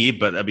lean to me,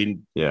 but I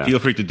mean, feel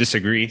free to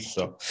disagree.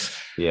 So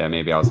yeah,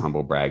 maybe I was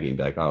humble bragging,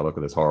 like, oh, look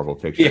at this horrible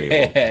picture.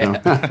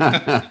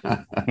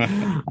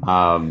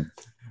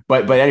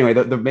 But anyway,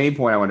 the main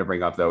point I want to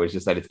bring up though is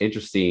just that it's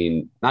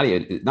interesting, not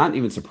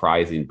even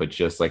surprising, but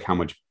just like how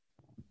much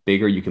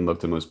bigger you can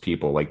look to most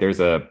people. Like there's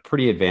a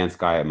pretty advanced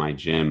guy at my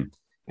gym,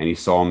 and he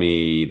saw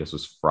me, this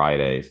was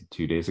Friday,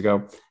 2 days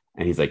ago.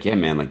 And he's like, yeah,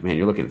 man, like, man,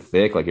 you're looking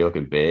thick, like you're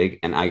looking big.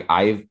 And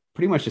I've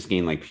pretty much just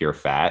gained like pure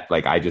fat.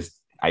 Like I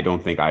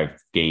don't think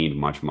I've gained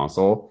much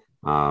muscle.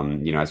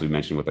 You know, as we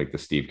mentioned with like the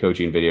Steve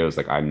coaching videos,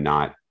 like I'm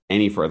not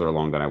any further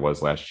along than I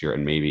was last year,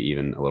 and maybe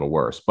even a little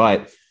worse.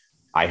 But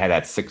I had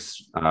that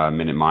 6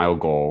 minute mile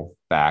goal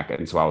back.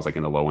 And so I was like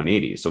in the low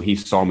 180s. So he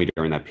saw me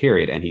during that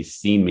period, and he's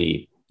seen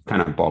me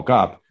kind of bulk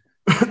up,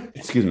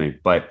 excuse me,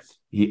 but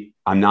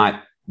I'm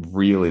not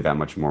really that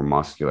much more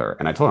muscular.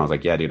 And I told him, I was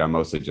like, yeah, dude, I'm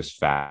mostly just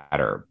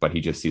fatter, but he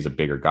just sees a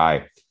bigger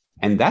guy.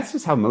 And that's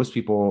just how most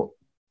people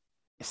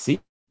see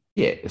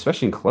it,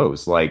 especially in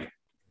clothes. Like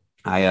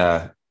I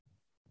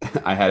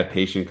had a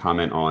patient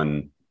comment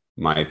on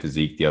my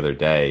physique the other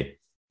day,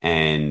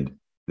 and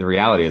the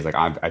reality is like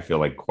I feel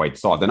like quite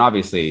soft. And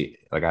obviously,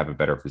 like I have a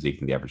better physique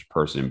than the average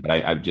person, but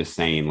I'm just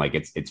saying, like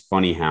it's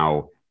funny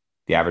how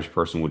the average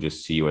person will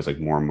just see you as like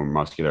more and more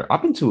muscular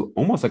up into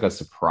almost like a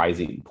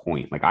surprising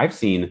point. Like I've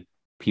seen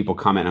people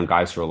comment on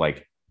guys who are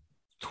like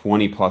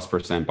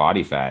 20+%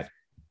 body fat,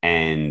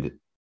 and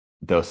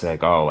they'll say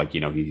like, oh, like,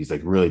 you know, he's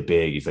like really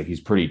big. He's like,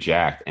 he's pretty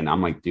jacked. And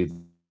I'm like, dude,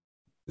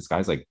 this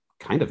guy's like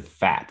kind of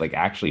fat, like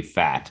actually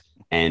fat.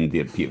 And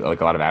the people, like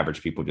a lot of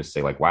average people just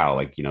say like, wow,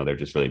 like, you know, they're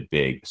just really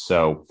big.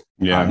 So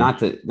not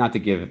to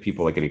give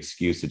people like an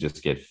excuse to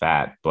just get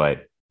fat,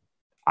 but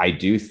I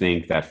do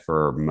think that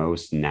for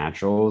most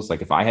naturals,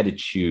 like if I had to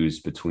choose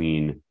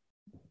between,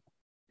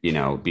 you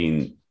know,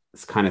 being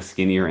kind of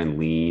skinnier and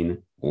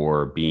lean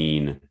or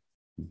being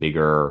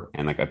bigger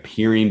and like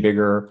appearing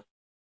bigger,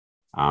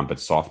 but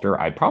softer,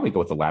 I'd probably go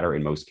with the latter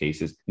in most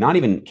cases, not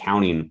even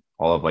counting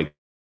all of like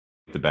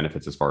the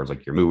benefits as far as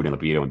like your mood and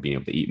libido and being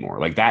able to eat more.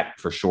 Like that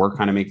for sure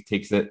kind of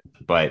takes it.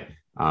 But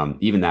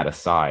even that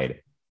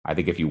aside, I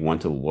think if you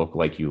want to look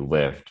like you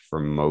lift, for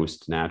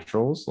most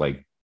naturals,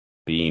 like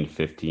being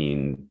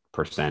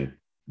 15%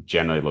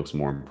 generally looks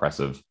more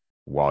impressive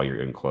while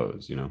you're in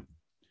clothes, you know?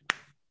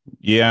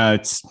 Yeah,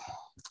 it's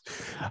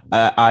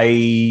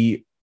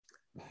I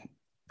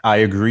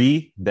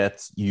agree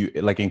that you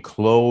like in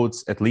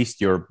clothes, at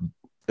least you're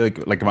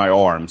like my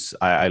arms.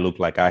 I look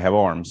like I have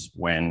arms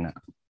when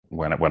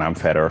I'm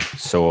fatter.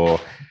 So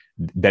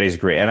that is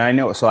great. And I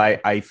know, so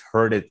I've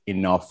heard it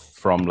enough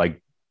from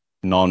like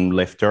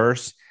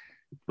non-lifters,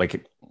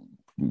 like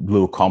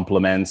little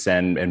compliments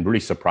and really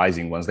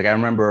surprising ones. Like I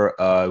remember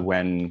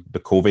when the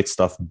COVID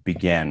stuff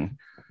began,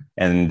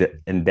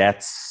 and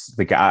that's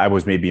like I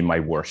was maybe in my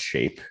worst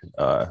shape,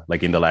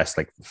 like in the last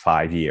like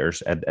 5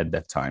 years at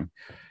that time,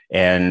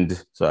 and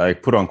so I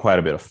put on quite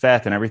a bit of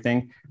fat and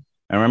everything.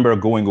 I remember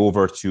going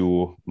over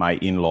to my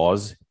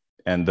in-laws,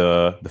 and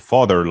the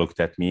father looked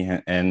at me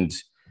and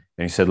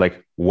he said like,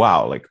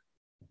 "Wow, like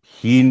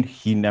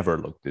he never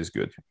looked this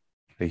good."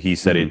 He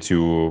said it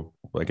to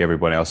like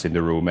everyone else in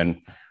the room, and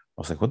I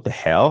was like, "What the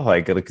hell?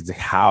 Like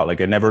how?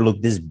 Like I never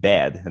looked this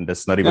bad." And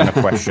that's not even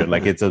a question.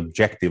 Like it's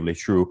objectively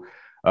true.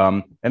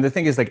 And the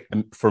thing is, like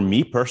for me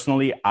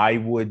personally, I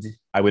would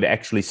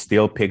actually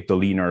still pick the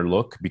leaner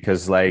look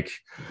because, like,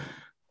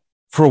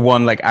 for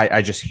one, like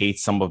I just hate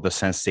some of the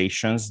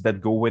sensations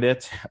that go with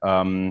it.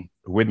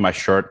 With my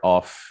shirt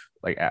off,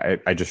 like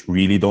I just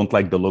really don't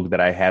like the look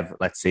that I have.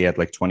 Let's say at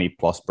like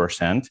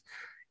 20+%.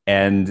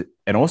 And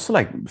also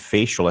like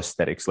facial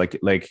aesthetics,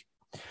 like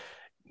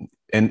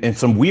and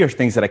some weird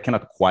things that I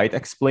cannot quite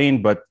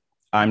explain, but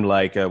I'm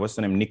like what's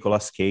the name,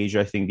 Nicolas Cage,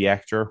 I think, the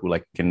actor who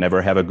like can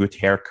never have a good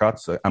haircut.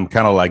 So I'm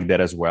kind of like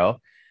that as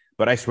well.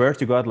 But I swear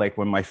to God, like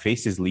when my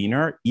face is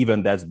leaner,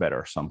 even that's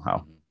better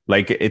somehow.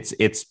 Like it's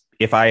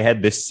if I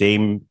had this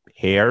same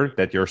hair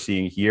that you're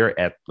seeing here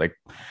at like,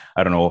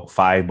 I don't know,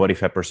 5 body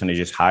fat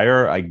percentages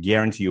higher, I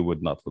guarantee you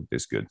would not look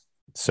this good.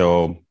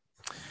 So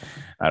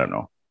I don't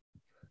know.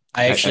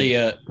 I actually,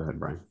 go ahead,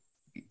 Brian.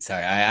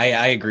 Sorry,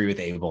 I agree with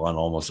Abel on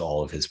almost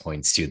all of his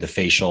points too. The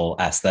facial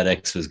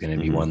aesthetics was going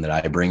to be one that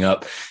I bring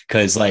up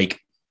because, like,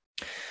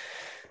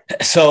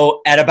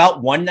 so at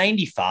about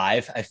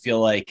 195, I feel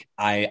like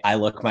I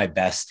look my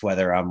best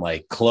whether I'm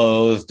like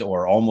clothed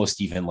or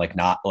almost even like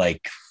not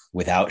like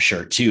without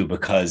shirt too,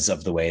 because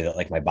of the way that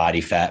like my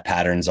body fat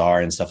patterns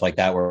are and stuff like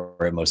that, where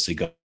it mostly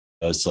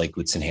goes to like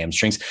glutes and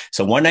hamstrings.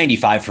 So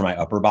 195 for my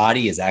upper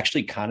body is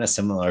actually kind of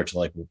similar to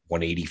like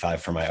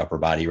 185 for my upper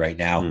body right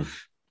now.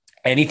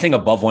 Anything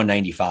above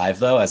 195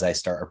 though, as I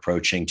start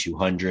approaching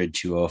 200,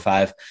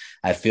 205,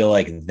 I feel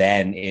like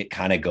then it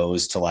kind of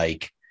goes to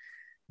like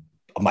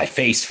my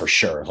face for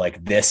sure.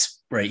 Like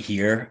this right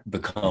here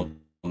becomes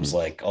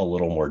like a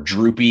little more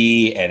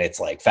droopy and it's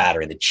like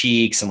fatter in the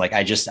cheeks. And like,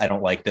 I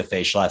don't like the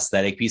facial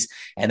aesthetic piece.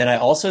 And then I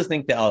also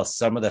think that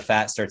some of the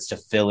fat starts to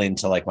fill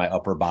into like my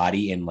upper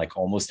body in like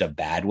almost a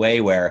bad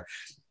way, where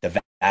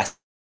the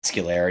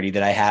vascularity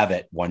that I have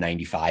at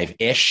 195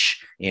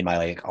 ish in my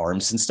like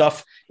arms and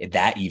stuff,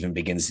 that even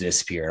begins to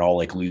disappear. And I'll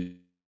like lose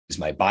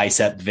my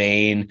bicep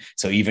vein.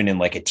 So even in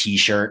like a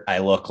t-shirt, I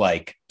look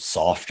like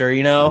softer,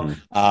 you know?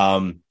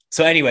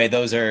 So anyway,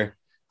 those are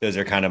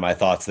kind of my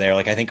thoughts there.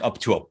 Like, I think up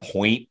to a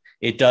point,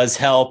 it does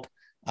help.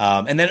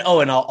 And then,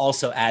 and I'll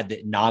also add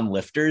that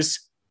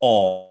non-lifters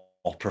all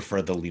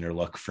prefer the leaner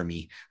look for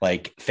me.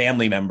 Like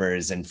family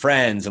members and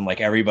friends and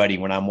like everybody,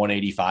 when I'm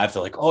 185,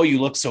 they're like, "Oh,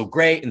 you look so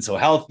great and so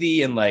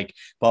healthy," and like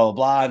blah, blah,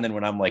 blah. And then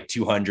when I'm like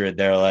 200,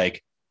 they're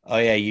like, "Oh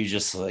yeah, you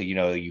just,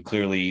 you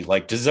clearly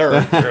like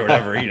dessert," or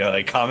whatever,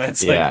 like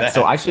comments like that.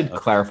 So I should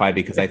clarify,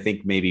 because I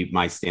think maybe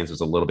my stance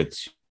was a little bit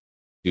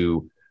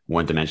too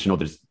one-dimensional.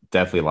 There's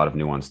definitely a lot of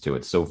nuance to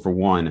it. So for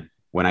one,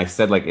 when I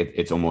said like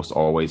it's almost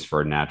always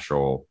for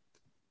natural,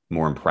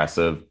 more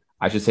impressive,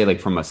 I should say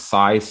like from a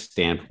size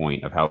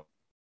standpoint of how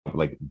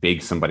like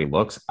big somebody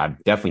looks, I'm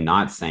definitely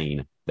not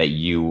saying that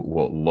you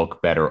will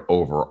look better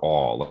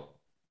overall,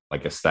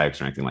 like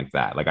aesthetics or anything like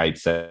that. Like I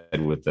said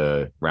with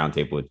the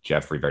roundtable with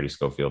Jeffrey Verdi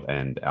Schofield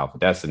and Alpha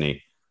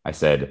Destiny, I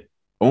said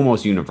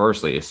almost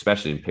universally,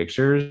 especially in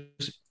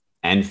pictures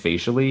and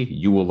facially,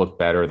 you will look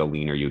better the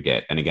leaner you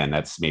get. And again,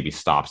 that's maybe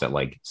stops at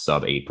like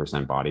sub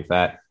 8% body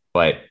fat.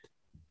 But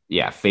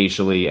yeah,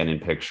 facially and in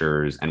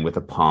pictures and with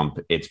a pump,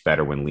 it's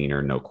better when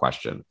leaner, no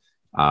question.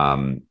 But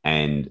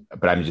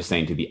I'm just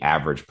saying to the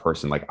average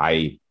person, like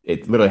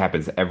it literally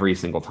happens every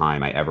single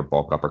time I ever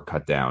bulk up or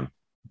cut down.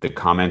 The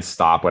comments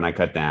stop when I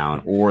cut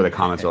down, or the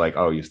comments are like,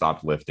 "Oh, you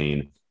stopped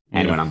lifting."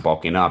 And when I'm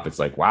bulking up, it's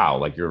like, "Wow,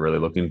 like you're really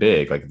looking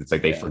big." Like it's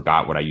like they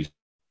forgot what I used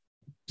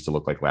to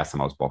look like last time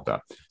I was bulked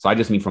up. So I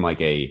just mean from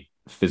like a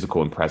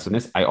physical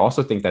impressiveness. I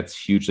also think that's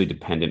hugely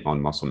dependent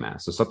on muscle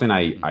mass. So something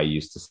I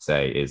used to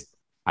say is,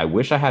 I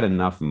wish I had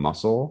enough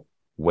muscle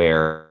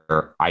where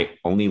I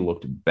only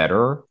looked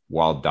better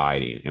while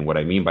dieting. And what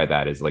I mean by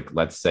that is, like,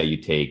 let's say you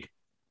take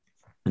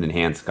an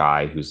enhanced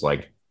guy who's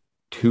like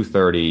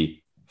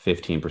 230,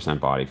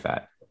 15% body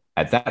fat.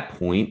 At that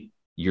point,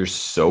 you're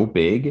so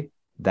big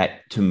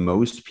that to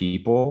most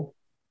people,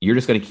 you're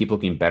just going to keep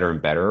looking better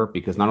and better,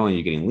 because not only are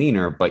you getting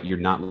leaner, but you're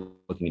not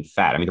looking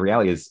fat. I mean, the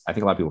reality is, I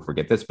think a lot of people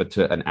forget this, but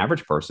to an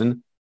average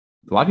person,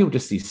 a lot of people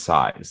just see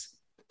size.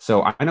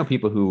 So I know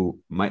people who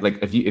might, like,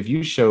 if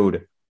you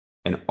showed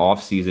an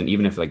off season,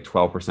 even if like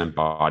 12%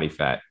 body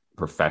fat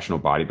professional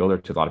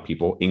bodybuilder to a lot of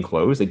people in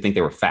clothes, they'd think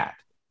they were fat,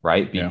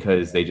 right?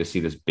 Because they just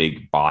see this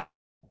big body.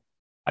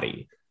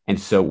 And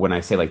so when I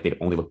say like they'd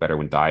only look better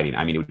when dieting,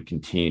 I mean, it would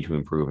continue to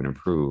improve and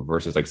improve,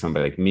 versus like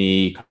somebody like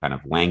me, kind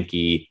of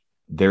lanky.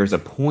 There's a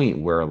point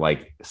where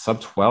like sub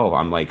 12,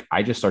 I'm like,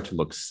 I just start to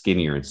look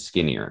skinnier and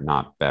skinnier,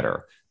 not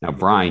better. Now,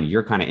 Brian,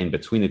 you're kind of in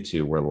between the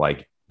two, where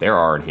like there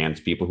are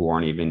enhanced people who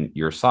aren't even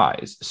your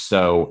size.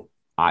 So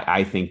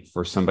I think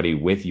for somebody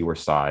with your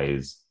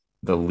size,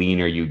 the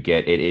leaner you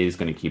get, it is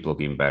going to keep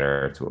looking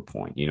better to a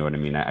point. You know what I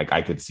mean?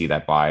 I could see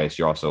that bias.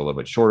 You're also a little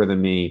bit shorter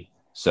than me.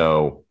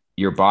 So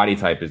your body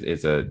type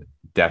is a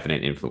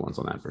definite influence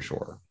on that for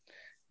sure.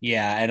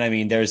 Yeah. And I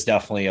mean, there's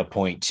definitely a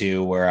point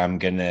too where I'm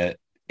going to,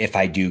 if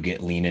I do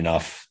get lean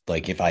enough,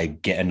 like if I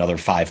get another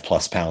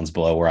 5+ pounds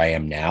below where I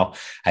am now,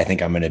 I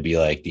think I'm going to be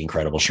like the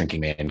Incredible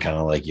Shrinking Man, kind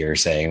of like you're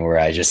saying, where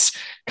I just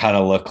kind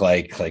of look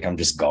like I'm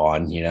just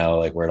gone,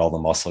 like where'd all the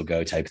muscle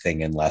go type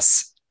thing,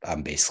 unless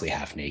I'm basically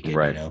half naked,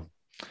 right.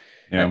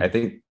 Yeah. I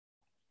think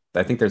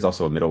there's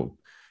also the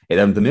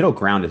middle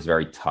ground is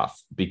very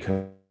tough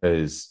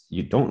because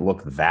you don't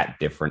look that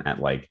different at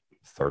like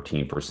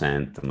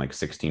 13% and like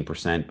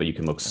 16%, but you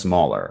can look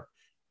smaller.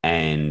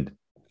 And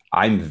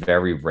I'm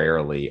very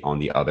rarely on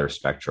the other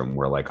spectrum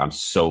where like I'm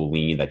so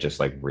lean that just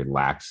like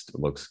relaxed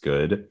looks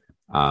good.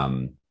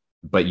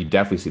 But you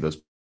definitely see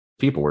those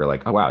people where you're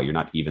like, oh wow, you're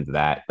not even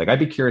that. Like I'd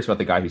be curious about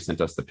the guy who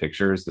sent us the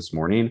pictures this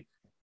morning.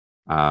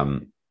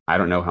 I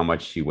don't know how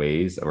much he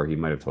weighs, or he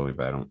might have told me,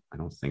 but I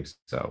don't think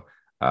so.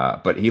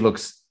 But he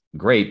looks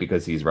great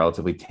because he's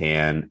relatively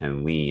tan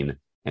and lean.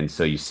 And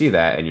so you see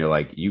that and you're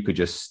like, you could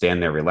just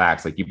stand there,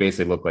 relax. Like you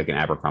basically look like an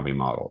Abercrombie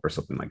model or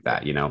something like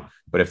that,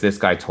 But if this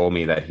guy told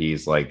me that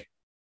he's like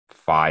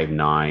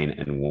 5'9"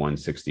 and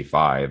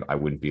 165, I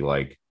wouldn't be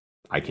like,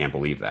 I can't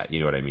believe that. You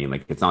know what I mean?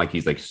 Like, it's not like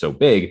he's like so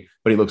big,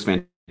 but he looks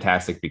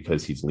fantastic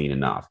because he's lean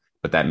enough.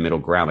 But that middle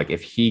ground, like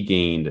if he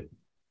gained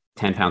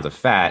 10 pounds of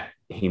fat,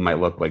 he might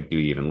look like do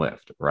you even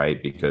lift,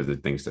 right? Because the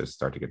things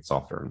start to get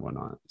softer and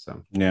whatnot.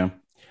 So, yeah.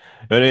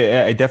 But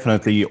I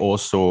definitely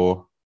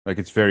also, like,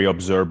 it's very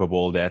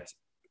observable that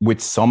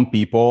with some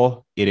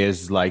people, it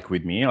is like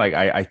with me. Like,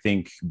 I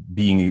think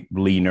being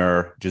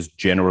leaner just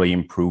generally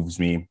improves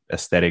me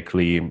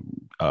aesthetically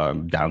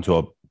down to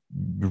a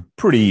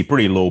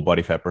pretty low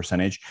body fat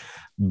percentage.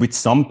 With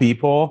some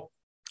people,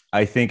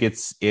 I think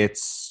it's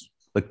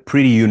like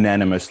pretty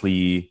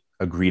unanimously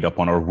agreed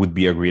upon, or would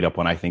be agreed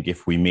upon, I think,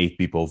 if we made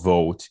people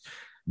vote,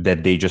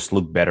 that they just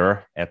look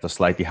better at a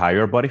slightly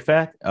higher body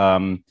fat.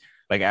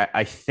 Like,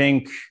 I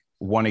think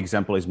one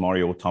example is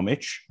Mario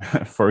Tomic,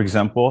 for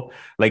example.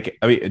 Like,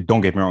 I mean,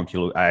 don't get me wrong,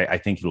 I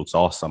think he looks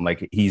awesome.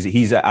 Like,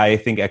 he's I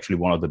think actually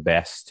one of the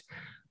best,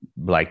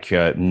 like,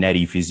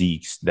 netty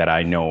physiques that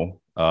I know,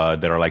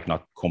 that are like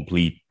not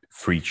complete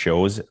freak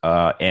shows.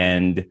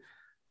 And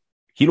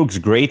he looks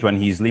great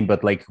when he's lean,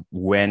 but like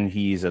when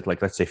he's at,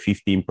 like, let's say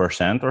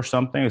 15% or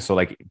something, so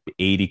like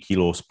 80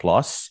 kilos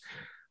plus,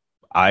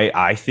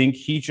 I think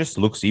he just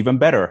looks even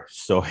better.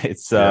 So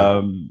it's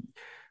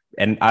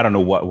and I don't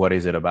know what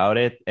is it about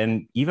it.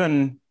 And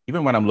even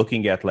when I'm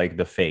looking at like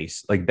the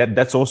face, like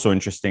that's also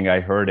interesting. I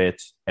heard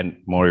it,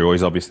 and Mario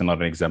is obviously not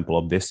an example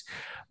of this,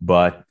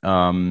 but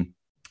I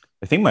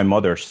think my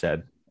mother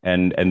said,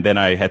 and then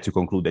I had to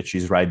conclude that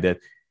she's right, that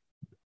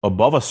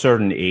above a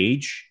certain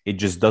age, it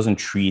just doesn't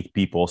treat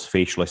people's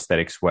facial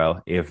aesthetics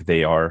well if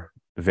they are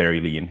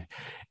very lean.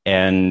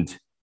 And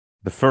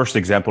the first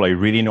example I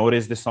really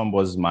noticed this on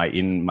was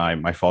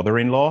my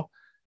father-in-law.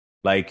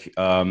 Like,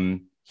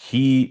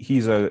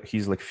 he's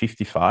like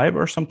 55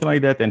 or something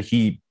like that, and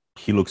he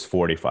looks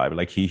 45.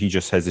 Like, he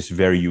just has this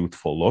very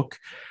youthful look,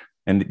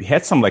 and he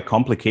had some like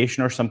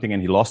complication or something,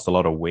 and he lost a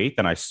lot of weight.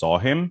 And I saw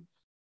him,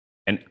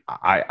 and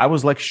I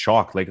was like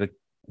shocked. Like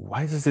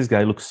why does this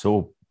guy look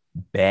so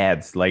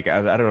bad? Like,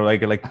 I don't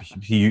know, like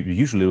he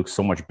usually looks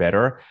so much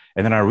better.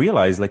 And then I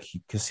realized, like,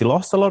 because he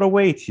lost a lot of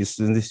weight, his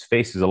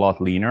face is a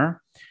lot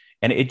leaner,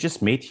 and it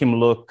just made him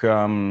look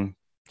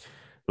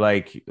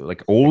like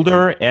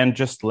older and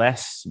just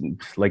less,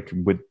 like,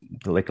 with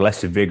like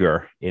less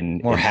vigor in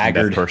more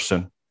haggard that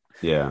person.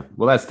 Yeah,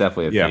 well, that's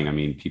definitely a thing. I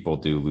mean, people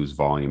do lose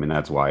volume, and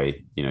that's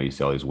why you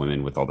see all these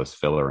women with all this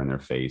filler in their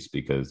face,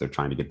 because they're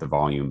trying to get the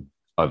volume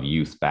of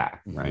youth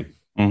back, right?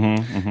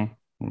 Mm-hmm,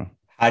 mm-hmm.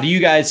 How do you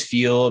guys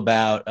feel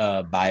about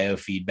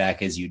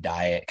biofeedback as you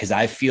diet? Because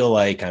I feel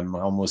like I'm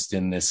almost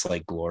in this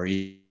like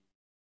glory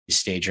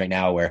stage right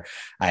now where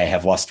I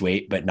have lost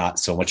weight, but not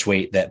so much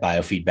weight that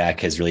biofeedback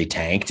has really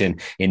tanked.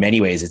 And in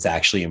many ways, it's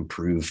actually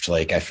improved.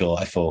 Like, I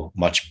feel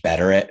much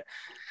better at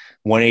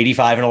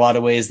 185 in a lot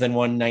of ways than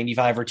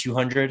 195 or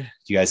 200. Do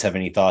you guys have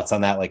any thoughts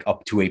on that? Like,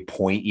 up to a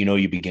point,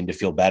 you begin to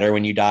feel better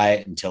when you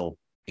diet until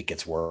it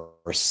gets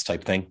worse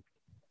type thing.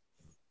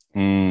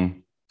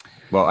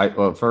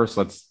 Well, first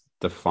let's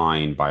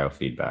define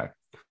biofeedback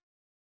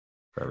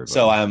for everybody.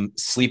 So I'm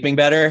sleeping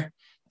better.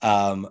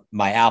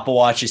 My Apple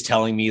Watch is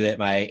telling me that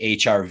my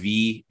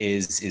HRV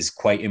is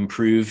quite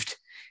improved,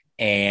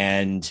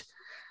 and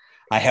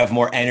I have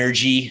more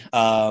energy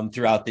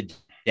throughout the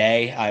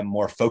day. I'm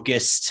more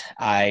focused.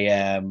 I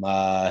am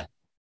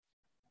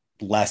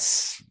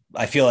less.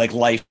 I feel like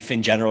life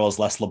in general is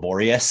less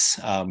laborious.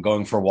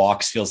 Going for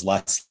walks feels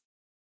less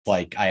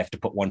like I have to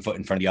put one foot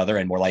in front of the other,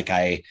 and more like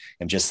I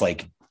am just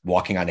like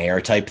walking on air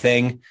type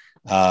thing.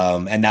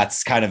 And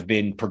that's kind of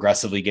been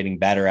progressively getting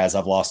better as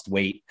I've lost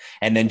weight.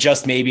 And then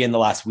just maybe in the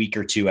last week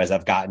or two, as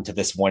I've gotten to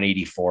this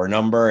 184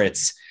 number,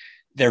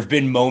 there've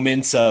been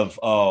moments of,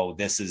 oh,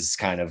 this is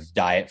kind of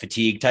diet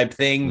fatigue type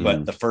thing.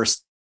 But the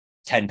first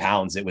 10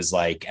 pounds, it was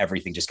like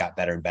everything just got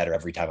better and better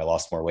every time I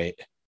lost more weight.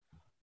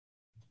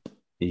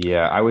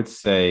 Yeah, I would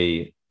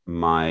say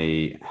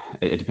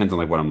it depends on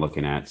like what I'm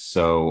looking at.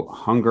 So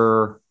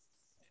hunger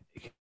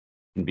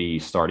can be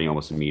starting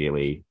almost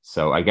immediately.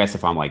 So I guess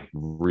if I'm like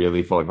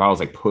really full, if I was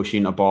like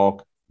pushing a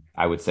bulk,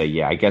 I would say,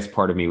 yeah, I guess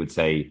part of me would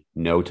say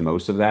no to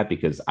most of that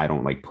because I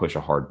don't like push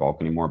a hard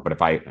bulk anymore. But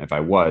if I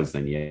was,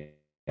 then yeah.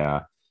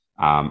 Yeah.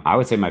 I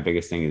would say my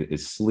biggest thing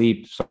is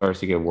sleep starts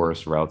to get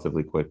worse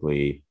relatively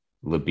quickly.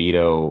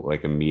 Libido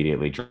like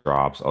immediately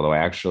drops, although I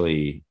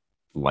actually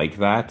like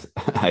that.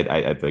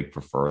 I like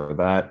prefer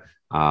that.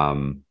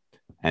 And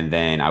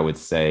then I would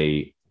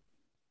say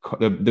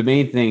the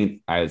main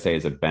thing I would say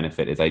is a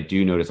benefit is I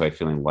do notice like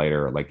feeling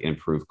lighter, like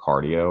improved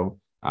cardio.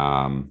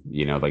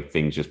 Like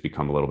things just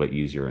become a little bit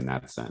easier in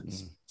that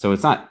sense. So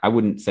it's not, I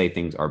wouldn't say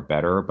things are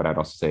better, but I'd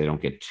also say they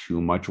don't get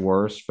too much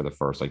worse for the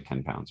first like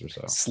 10 pounds or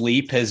so.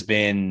 Sleep has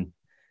been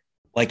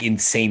like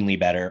insanely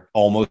better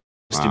almost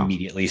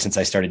immediately since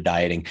I started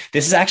dieting.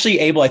 This is actually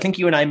Abel. I think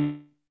you and I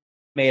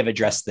may have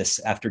addressed this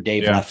after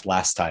Dave left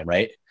last time,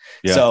 right?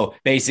 Yeah. So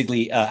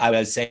basically, I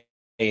was saying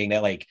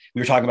that like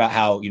we were talking about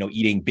how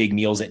eating big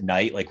meals at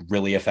night like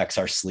really affects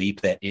our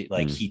sleep, that it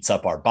like heats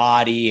up our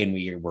body and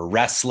we're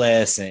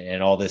restless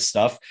and all this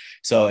stuff.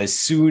 So as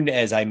soon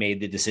as I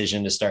made the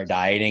decision to start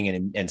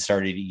dieting and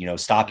started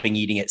stopping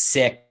eating at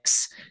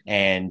 6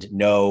 and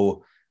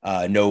no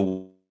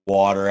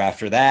water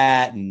after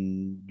that,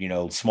 and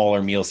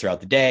smaller meals throughout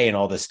the day and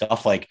all this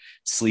stuff, like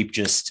sleep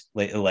just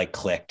like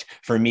clicked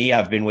for me.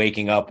 I've been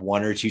waking up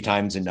 1 or 2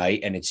 times a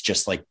night and it's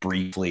just like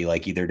briefly,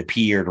 like either to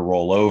pee or to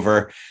roll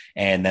over,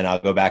 and then I'll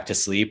go back to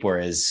sleep.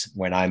 Whereas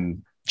when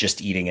I'm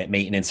just eating at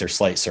maintenance or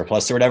slight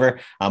surplus or whatever,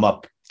 I'm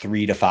up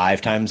 3 to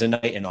 5 times a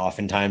night, and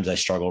oftentimes I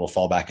struggle to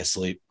fall back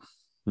asleep.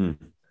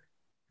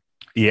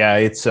 Yeah,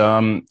 it's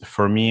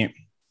for me.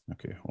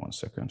 Okay, 1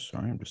 second.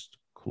 Sorry, I'm just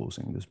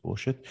closing this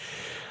bullshit.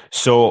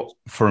 So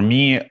for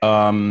me,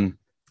 I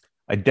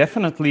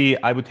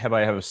would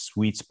have a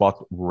sweet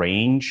spot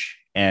range.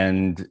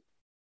 And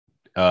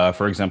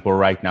for example,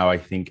 right now, I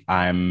think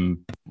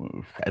I'm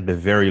at the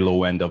very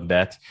low end of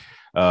that.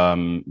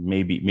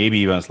 Maybe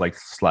even like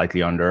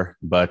slightly under.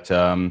 But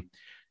to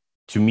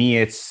me,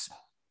 it's,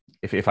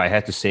 if I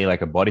had to say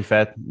like a body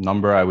fat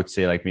number, I would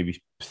say like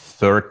maybe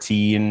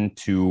 13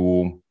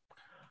 to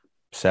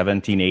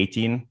 17,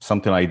 18,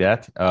 something like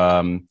that.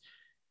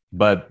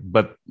 But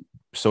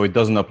so it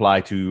doesn't apply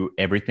to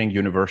everything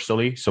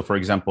universally. So for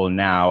example,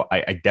 now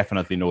I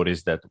definitely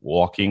notice that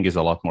walking is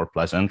a lot more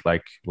pleasant,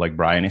 like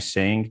Brian is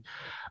saying.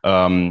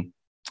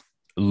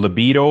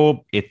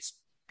 Libido, it's,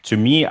 to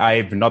me,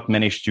 I've not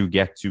managed to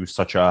get to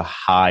such a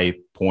high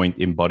point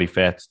in body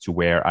fat to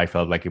where I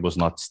felt like it was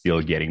not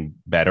still getting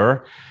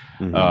better.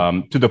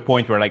 To the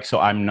point where like, so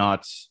I'm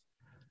not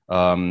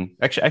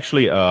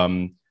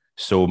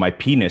so my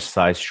penis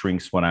size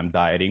shrinks when I'm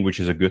dieting, which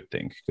is a good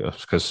thing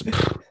because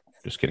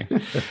just kidding.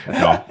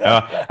 No,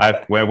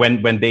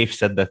 when Dave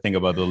said that thing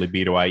about the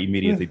libido, I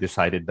immediately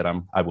decided that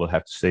I will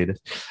have to say this.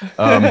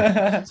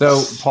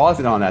 So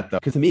pausing on that though,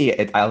 because to me,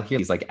 I'll hear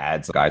these like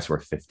ads of guys who are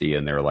 50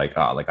 and they're like,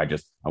 oh, like I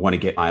want to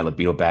get my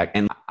libido back,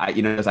 and I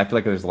feel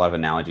like there's a lot of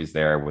analogies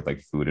there with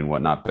like food and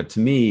whatnot. But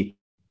to me,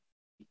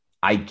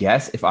 I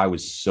guess if I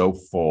was so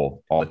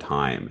full all the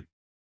time,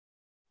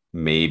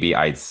 maybe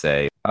I'd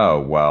say, oh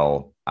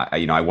well,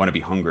 I want to be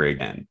hungry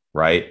again.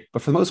 Right.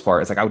 But for the most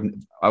part, it's like I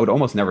would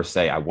almost never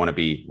say I want to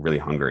be really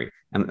hungry.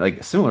 And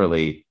like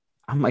similarly,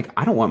 I'm like,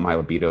 I don't want my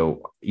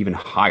libido even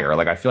higher.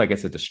 Like I feel like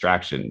it's a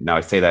distraction. Now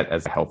I say that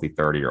as a healthy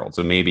 30-year-old.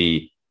 So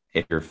maybe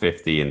if you're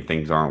 50 and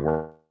things aren't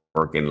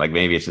working, like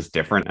maybe it's just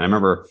different. And I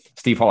remember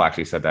Steve Hall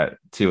actually said that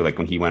too. Like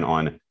when he went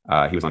on,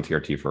 he was on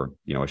TRT for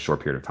a short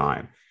period of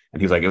time,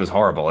 and he was like, it was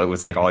horrible. It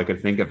was like all I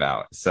could think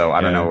about. So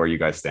I don't know where you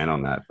guys stand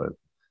on that, but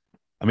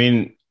I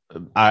mean,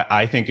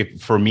 I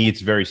think for me,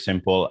 it's very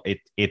simple.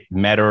 It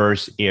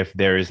matters if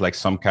there is like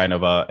some kind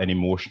of an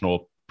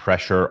emotional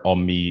pressure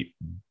on me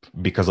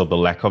because of the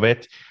lack of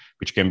it,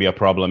 which can be a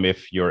problem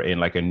if you're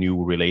in like a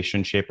new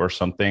relationship or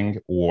something.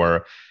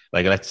 Or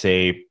like, let's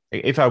say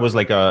if I was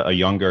like a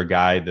younger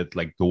guy that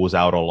like goes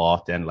out a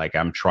lot and like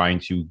I'm trying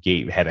to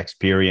have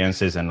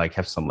experiences and like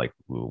have some like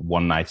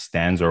one night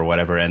stands or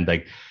whatever. And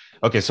like,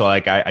 okay, so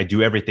like I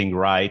do everything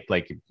right,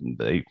 like,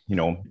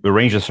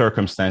 arrange the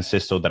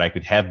circumstances so that I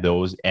could have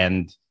those,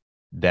 and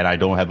that I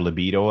don't have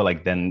libido,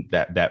 like then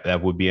that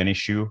would be an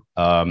issue.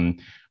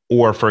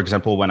 Or for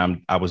example,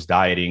 when I was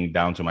dieting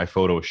down to my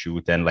photo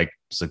shoot and like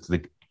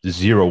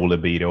zero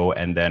libido,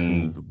 and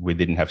then we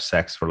didn't have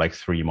sex for like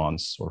 3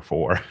 months or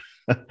 4.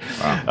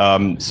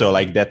 Wow. So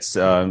like that's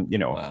wow.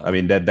 I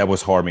mean that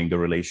was harming the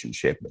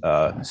relationship.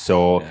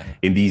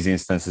 In these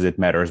instances it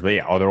matters, but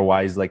yeah,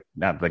 otherwise like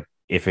not like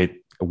if it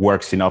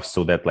works enough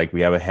so that like we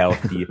have a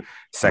healthy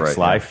sex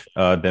life,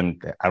 then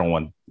I don't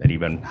want an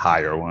even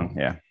higher one.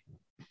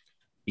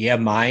 Yeah,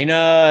 mine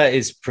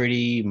is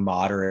pretty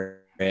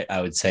moderate,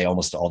 I would say,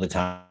 almost all the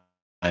time.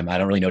 I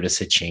don't really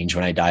notice a change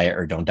when I diet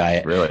or don't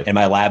diet. Really? And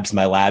my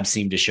labs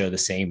seem to show the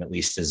same, at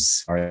least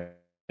as far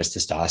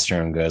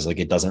testosterone goes. Like,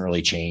 it doesn't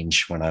really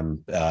change when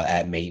I'm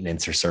at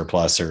maintenance or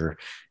surplus or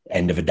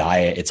end of a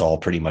diet. It's all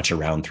pretty much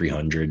around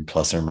 300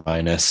 plus or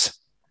minus.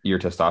 Your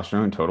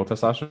testosterone, total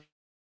testosterone?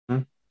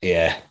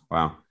 Yeah.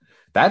 Wow.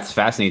 That's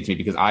fascinating to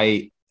me because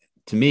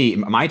to me,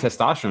 my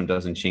testosterone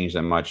doesn't change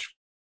that much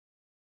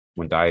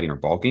when dieting or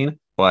bulking,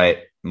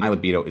 but my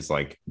libido is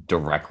like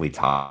directly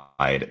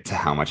tied to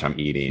how much I'm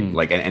eating.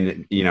 Like,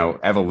 and you know,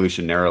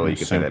 evolutionarily, you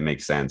could say that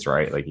makes sense,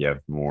 right? Like, you have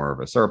more of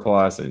a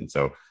surplus. And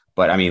so,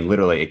 but I mean,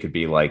 literally, it could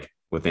be like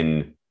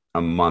within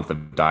a month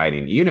of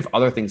dieting, even if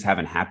other things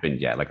haven't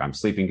happened yet, like I'm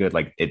sleeping good,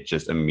 like it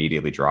just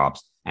immediately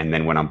drops. And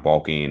then when I'm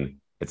bulking,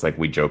 it's like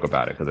we joke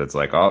about it because it's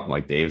like, oh,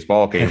 like Dave's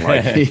bulking,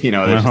 like, you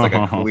know, there's just like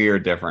a clear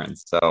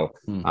difference. So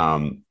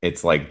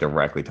it's like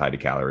directly tied to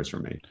calories for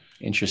me.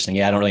 Interesting.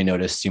 Yeah, I don't really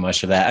notice too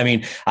much of that. I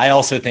mean, I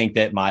also think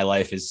that my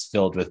life is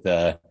filled with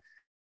a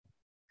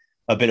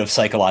bit of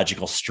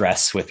psychological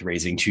stress with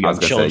raising two young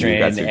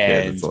children.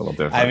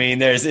 And I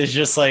mean, it's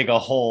just like a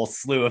whole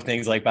slew of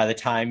things. Like, by the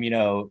time, you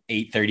know,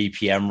 8:30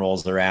 p.m.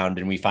 rolls around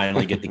and we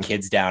finally get the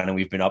kids down and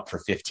we've been up for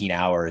 15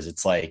 hours,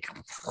 it's like,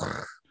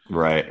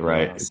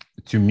 right.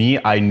 To me,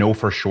 I know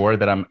for sure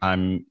that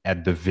I'm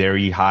at the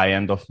very high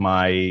end of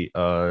my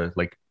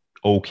like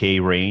okay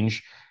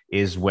range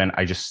is when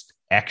I just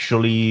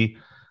actually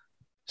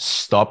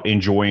stop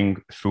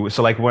enjoying food.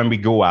 So like when we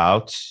go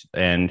out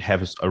and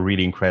have a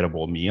really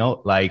incredible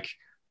meal, like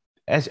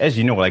as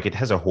you know, like it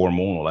has a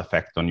hormonal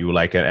effect on you,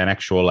 like an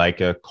actual,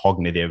 like a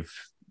cognitive,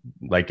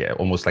 like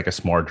almost like a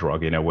smart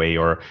drug in a way,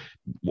 or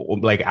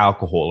like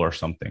alcohol or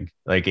something.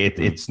 Like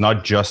it's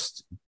not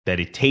just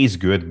that it tastes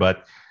good,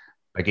 but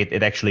like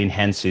it actually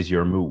enhances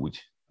your mood.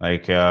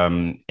 Like,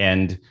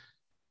 and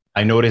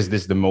I notice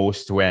this the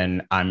most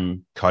when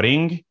I'm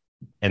cutting.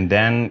 And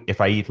then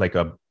if I eat like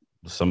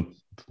some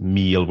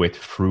meal with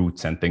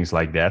fruits and things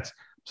like that,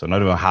 so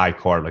not even high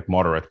carb, like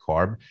moderate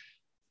carb,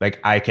 like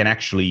I can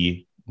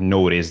actually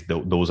notice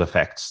those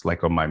effects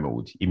like on my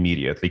mood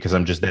immediately because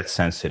I'm just that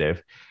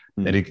sensitive.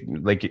 That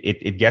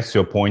it gets to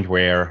a point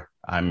where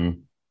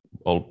I'm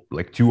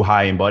like too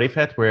high in body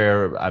fat,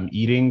 where I'm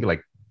eating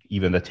like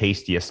even the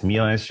tastiest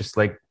meal, and it's just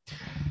like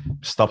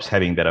stops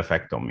having that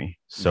effect on me.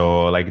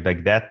 So like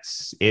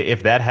that's,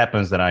 if that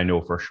happens, then I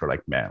know for sure,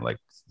 like, man, like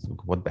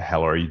what the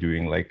hell are you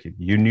doing? Like,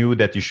 you knew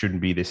that you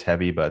shouldn't be this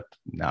heavy, but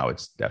now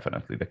it's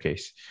definitely the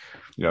case.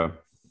 Yeah.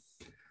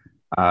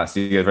 So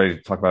you guys ready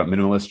to talk about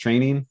minimalist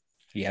training?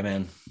 Yeah,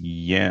 man.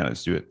 Yeah,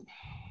 let's do it.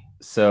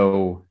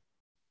 So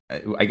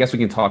I guess we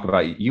can talk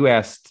about, you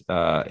asked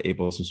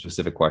Abel some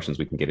specific questions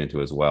we can get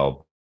into as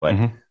well,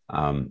 but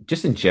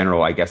just in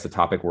general, I guess the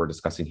topic we're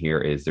discussing here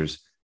is there's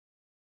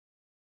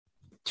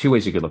two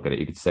ways you could look at it.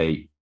 You could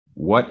say,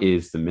 what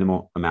is the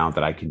minimal amount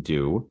that I can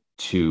do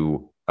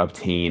to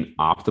obtain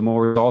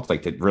optimal results,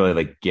 like to really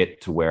like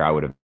get to where I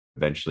would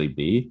eventually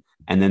be?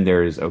 And then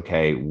there's,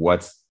 okay,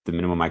 what's the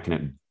minimum I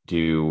can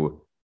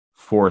do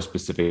for a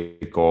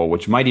specific goal,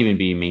 which might even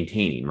be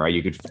maintaining, right?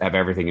 You could have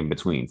everything in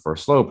between, for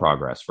slow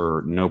progress,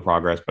 for no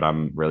progress, but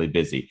I'm really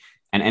busy.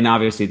 And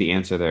obviously the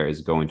answer there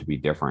is going to be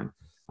different.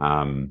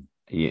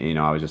 You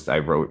know, I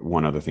wrote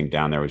one other thing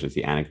down there, which is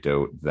the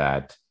anecdote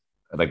that,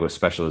 like, with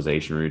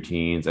specialization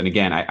routines. And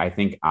again, I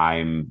think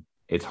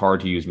it's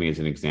hard to use me as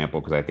an example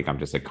because I think I'm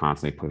just like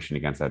constantly pushing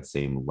against that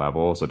same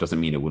level. So it doesn't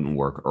mean it wouldn't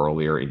work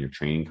earlier in your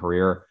training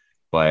career,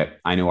 but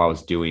I know I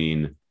was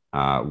doing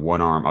one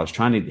arm. I was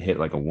trying to hit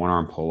like a one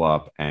arm pull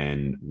up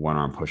and one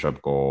arm push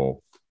up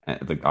goal.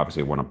 Like,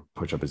 obviously one arm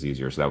push up is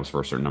easier. So that was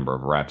for a certain number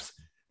of reps.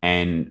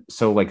 And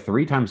so like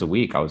 3 times a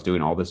week, I was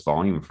doing all this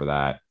volume for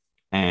that.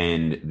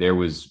 And there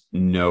was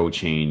no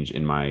change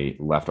in my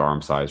left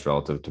arm size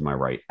relative to my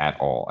right at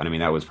all. And I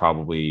mean, that was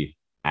probably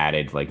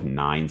added like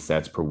 9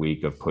 sets per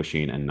week of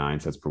pushing and 9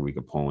 sets per week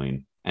of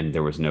pulling, and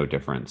there was no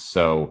difference.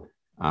 So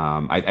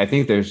I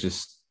think there's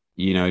just,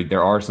 you know,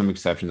 there are some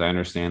exceptions. I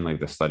understand like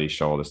the studies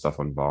show all this stuff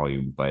on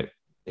volume, but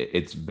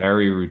it's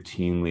very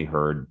routinely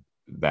heard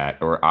that,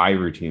 or I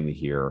routinely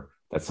hear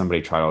that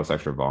somebody tried all this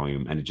extra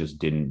volume and it just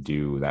didn't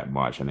do that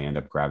much, and they end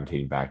up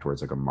gravitating back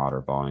towards like a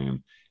moderate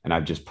volume. And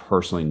I've just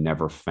personally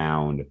never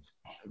found,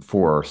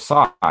 for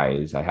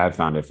size, I have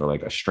found it for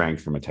like a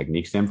strength from a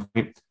technique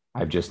standpoint.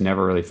 I've just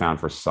never really found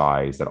for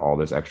size that all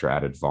this extra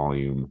added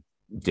volume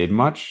did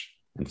much.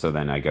 And so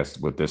then I guess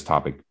with this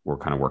topic, we're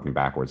kind of working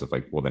backwards of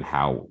like, well, then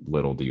how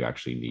little do you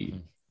actually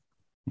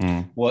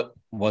need? What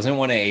wasn't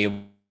one of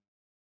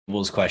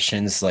Abel's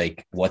questions,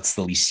 like, what's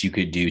the least you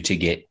could do to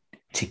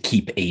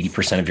keep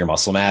 80% of your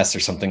muscle mass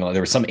or something?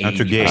 There was some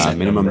 80%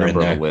 minimum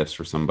number of lifts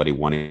for somebody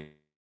wanting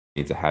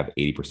to have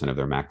 80% of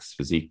their max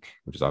physique,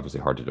 which is obviously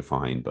hard to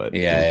define, but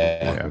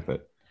yeah.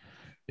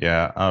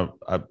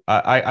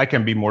 I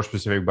can be more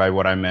specific by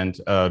what I meant.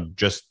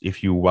 Just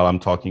if you, while I'm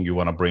talking, you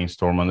want to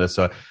brainstorm on this.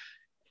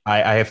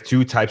 I have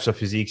 2 types of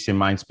physiques in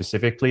mind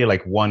specifically.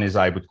 Like, one is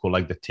I would call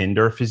like the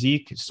Tinder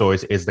physique. So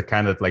it's the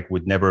kind that like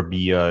would never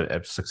be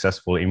a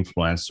successful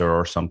influencer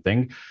or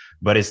something,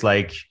 but it's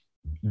like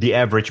the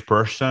average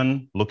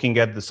person looking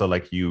at this. So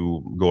like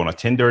you go on a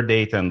Tinder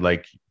date and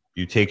like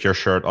you take your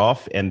shirt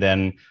off, and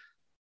then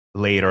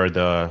later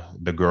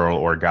the girl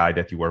or guy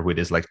that you were with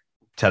is like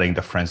telling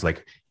the friends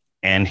like,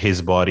 and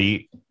his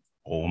body,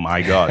 oh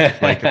my god,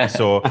 like,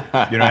 so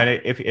you know,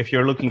 and if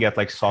you're looking at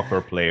like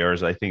soccer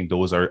players, I think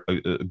those are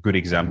good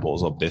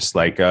examples of this.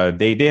 Like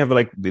they have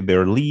like,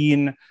 they're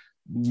lean,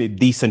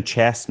 decent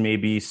chest,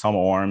 maybe some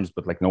arms,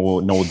 but like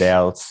no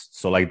delts,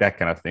 so like that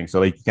kind of thing. So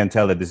like you can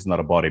tell that this is not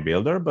a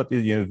bodybuilder, but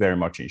you know, very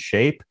much in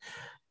shape.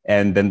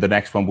 And then the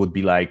next one would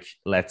be like,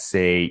 let's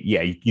say,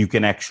 yeah, you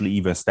can actually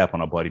even step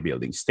on a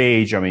bodybuilding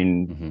stage. I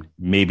mean,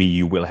 maybe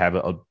you will have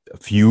a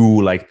few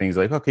like things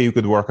like, okay, you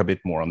could work a bit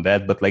more on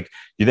that, but like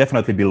you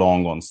definitely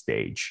belong on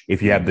stage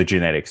if you have the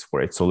genetics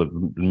for it. So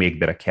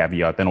make that a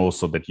caveat. And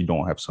also that you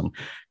don't have some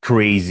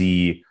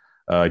crazy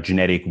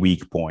genetic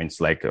weak points.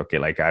 Like, okay,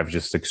 like I have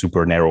just like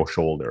super narrow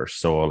shoulders.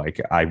 So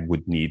like I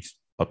would need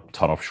a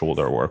ton of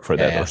shoulder work for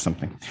that or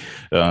something.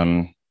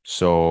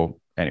 So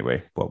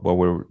anyway, what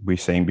were we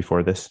saying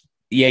before this?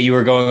 Yeah, you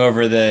were going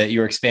over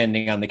you were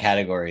expanding on the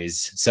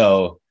categories.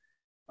 So,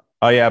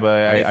 oh yeah,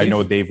 but I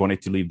know Dave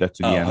wanted to leave that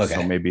to the end, okay.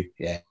 so maybe.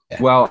 Yeah.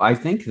 Well, I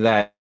think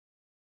that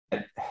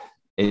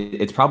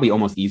it's probably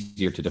almost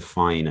easier to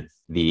define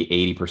the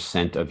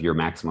 80% of your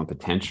maximum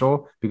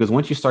potential, because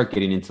once you start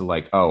getting into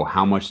like, oh,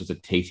 how much does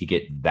it take to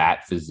get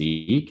that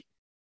physique?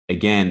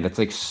 Again, that's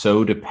like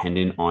so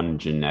dependent on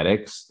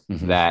genetics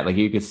that like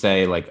you could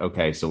say like,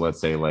 okay, so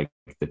let's say like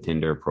the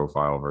Tinder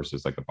profile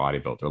versus like a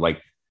bodybuilder,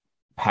 like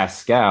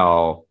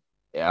Pascal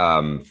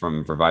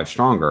from Revive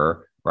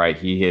Stronger, right?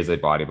 He is a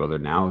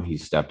bodybuilder now.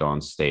 He's stepped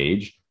on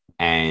stage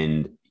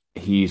and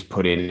he's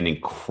put in an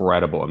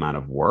incredible amount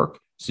of work.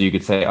 So you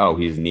could say, oh,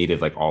 he's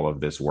needed like all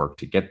of this work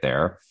to get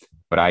there.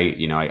 But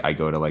I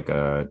go to like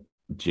a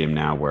gym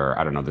now where,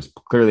 I don't know, there's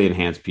clearly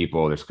enhanced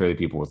people. There's clearly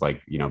people with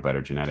like, you know,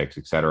 better genetics,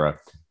 et cetera.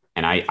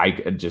 And I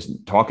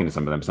just talking to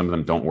some of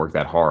them don't work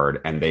that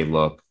hard and they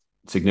look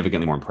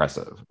significantly more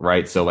impressive,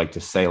 right? So like to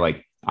say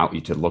like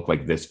to look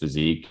like this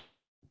physique,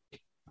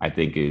 I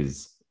think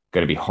is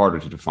going to be harder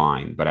to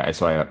define. But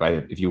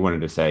if you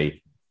wanted to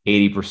say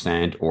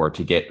 80% or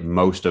to get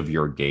most of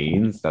your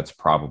gains, that's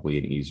probably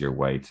an easier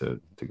way to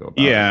go about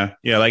it.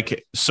 Yeah,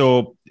 like,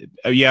 so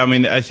yeah, I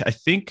mean, I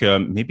think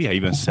maybe I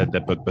even said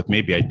that, but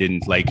maybe I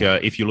didn't. Like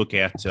if you look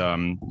at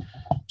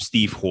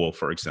Steve Hall,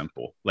 for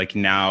example, like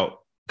now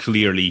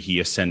clearly he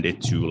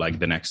ascended to like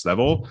the next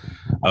level,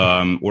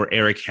 or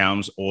Eric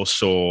Helms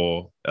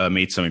also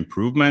made some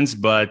improvements,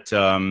 but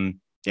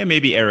yeah,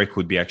 maybe Eric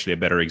would be actually a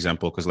better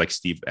example because like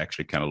Steve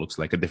actually kind of looks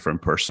like a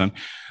different person.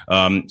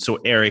 So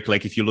Eric,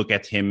 like if you look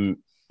at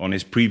him on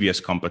his previous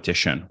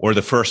competition or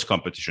the first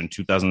competition,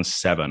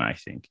 2007, I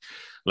think,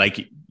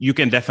 like you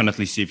can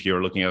definitely see if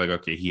you're looking at like,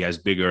 okay, he has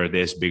bigger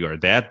this, bigger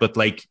that, but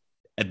like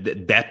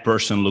that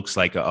person looks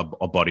like a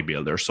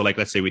bodybuilder. So like,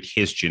 let's say with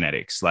his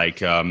genetics,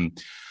 like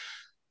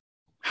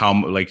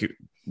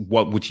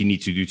what would he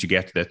need to do to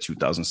get to that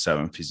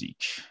 2007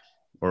 physique?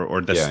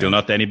 Or that's still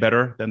not any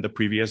better than the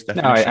previous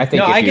definition? No, I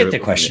think I get the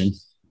question.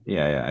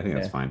 Yeah, I think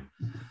that's fine.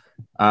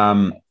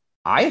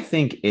 I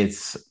think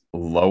it's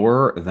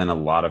lower than a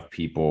lot of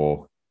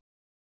people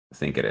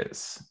think it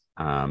is,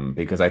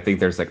 because I think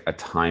there's like a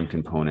time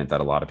component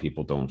that a lot of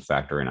people don't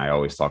factor in. I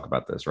always talk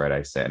about this, right?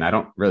 I say, and I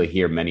don't really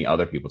hear many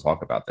other people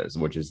talk about this,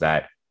 which is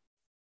that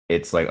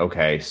it's like,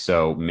 okay,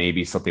 so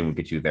maybe something would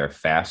get you there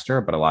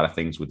faster, but a lot of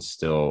things would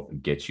still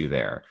get you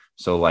there.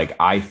 So like,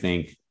 I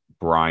think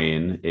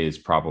Brian is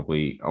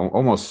probably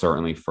almost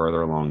certainly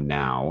further along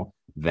now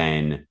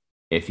than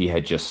if he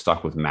had just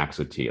stuck with Max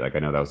OT. Like I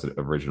know that was the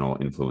original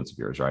influence of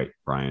yours, right,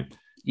 Brian?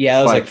 Yeah,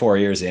 it was like 4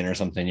 years in or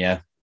something.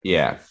 Yeah.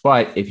 Yeah.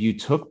 But if you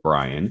took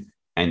Brian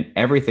and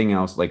everything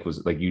else, like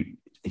was like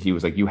he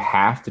was like, you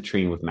have to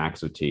train with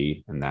Max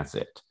OT and that's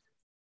it.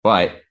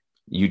 But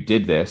you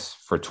did this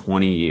for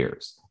 20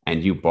 years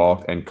and you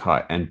bulked and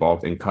cut and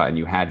bulked and cut. And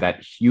you had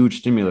that huge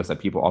stimulus that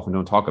people often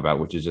don't talk about,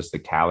 which is just the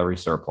calorie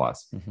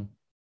surplus.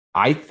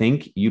 I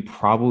think you'd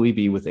probably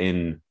be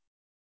within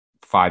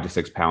 5 to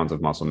 6 pounds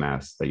of muscle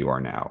mass that you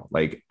are now.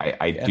 Like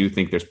I do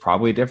think there's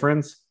probably a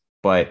difference,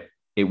 but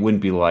it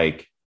wouldn't be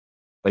like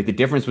the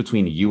difference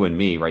between you and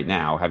me right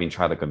now, having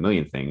tried like a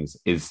million things,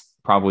 is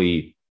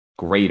probably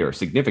greater,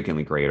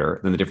 significantly greater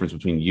than the difference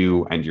between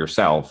you and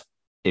yourself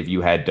if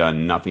you had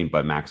done nothing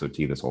but Max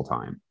OT this whole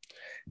time.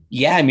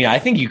 Yeah, I mean, I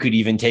think you could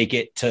even take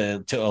it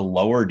to a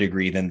lower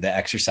degree than the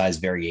exercise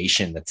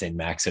variation that's in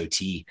Max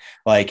OT.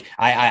 Like,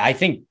 I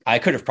think I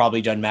could have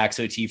probably done Max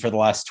OT for the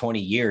last 20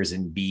 years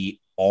and be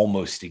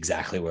almost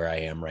exactly where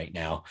I am right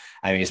now.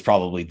 I mean, it's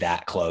probably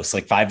that close.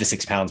 Like 5 to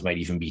 6 pounds might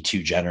even be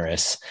too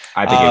generous.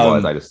 I think it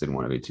was. I just didn't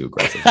want to be too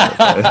aggressive.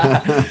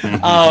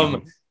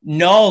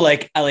 No,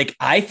 like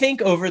I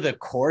think over the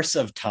course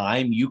of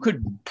time, you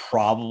could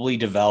probably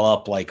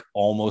develop like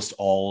almost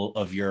all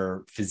of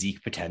your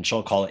physique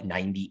potential, call it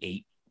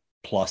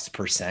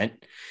 98+%,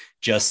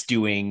 just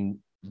doing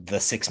the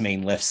 6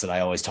 main lifts that I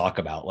always talk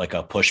about, like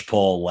a push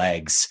pull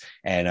legs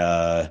and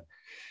a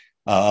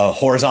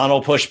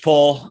horizontal push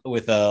pull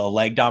with a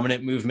leg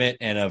dominant movement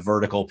and a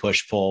vertical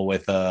push pull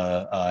with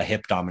a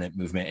hip dominant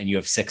movement. And you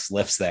have 6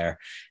 lifts there.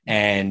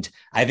 And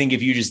I think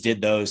if you just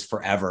did those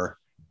forever,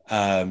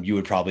 you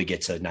would probably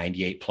get to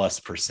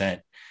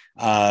 98+%.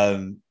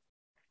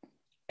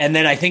 And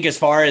then I think as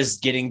far as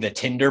getting the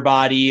Tinder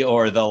body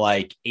or the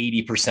like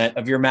 80%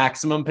 of your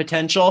maximum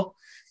potential,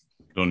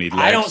 don't need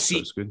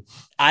legs,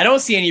 I don't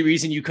see any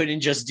reason you couldn't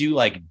just do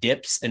like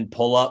dips and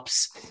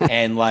pull-ups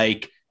and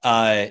like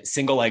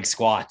single leg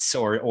squats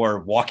or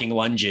walking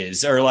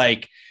lunges or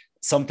like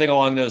something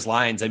along those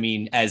lines. I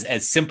mean,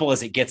 as simple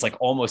as it gets, like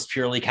almost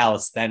purely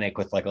calisthenic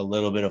with like a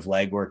little bit of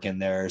leg work in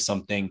there or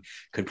something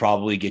could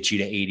probably get you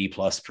to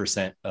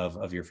 80+%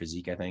 of your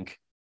physique, I think.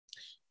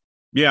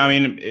 Yeah, I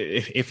mean,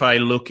 if I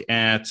look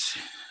at,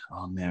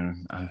 oh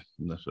man, I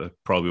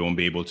probably won't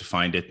be able to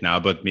find it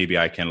now, but maybe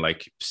I can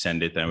like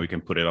send it and we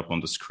can put it up on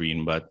the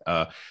screen. But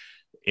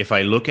if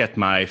I look at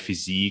my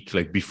physique,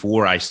 like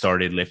before I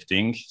started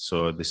lifting,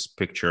 so this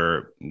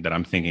picture that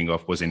I'm thinking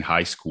of was in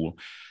high school.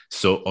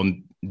 So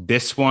on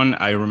this one,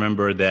 I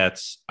remember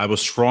that I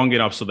was strong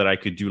enough so that I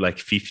could do like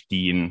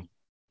 15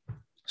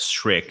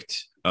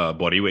 strict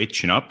bodyweight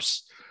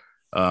chin-ups.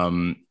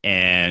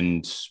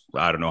 And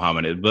I don't know how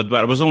many, but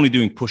I was only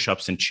doing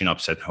push-ups and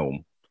chin-ups at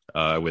home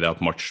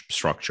without much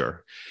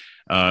structure.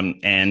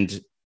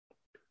 And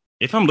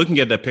if I'm looking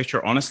at that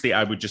picture, honestly,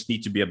 I would just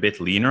need to be a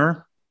bit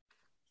leaner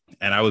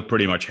and I would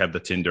pretty much have the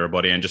Tinder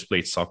body and just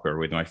played soccer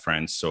with my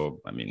friends. So,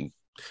 I mean,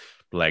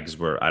 legs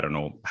were, I don't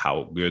know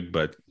how good,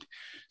 but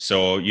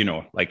so, you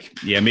know,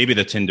 like, yeah, maybe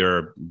the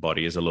Tinder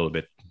body is a little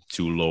bit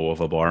too low of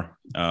a bar.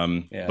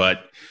 But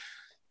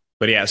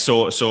yeah,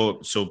 so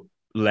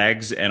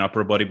legs and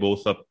upper body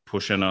both up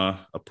pushing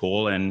a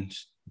pull, and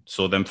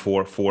so them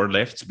four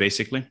lifts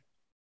basically.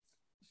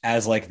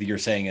 As like you're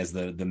saying, as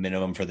the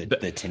minimum for the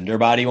Tinder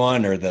body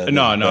one, or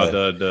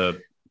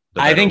the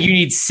I think you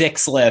need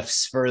 6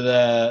 lifts for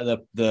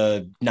the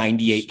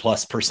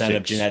 98+%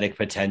 of genetic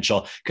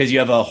potential, because you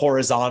have a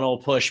horizontal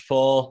push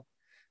pull,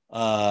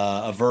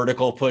 a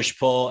vertical push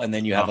pull, and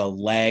then you have a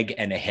leg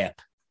and a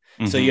hip.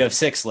 Mm-hmm. So you have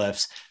 6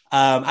 lifts.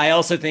 I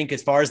also think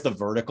as far as the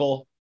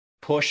vertical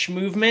push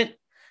movement,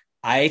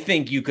 I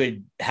think you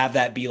could have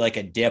that be like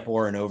a dip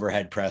or an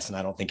overhead press, and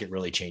I don't think it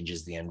really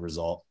changes the end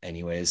result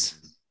anyways.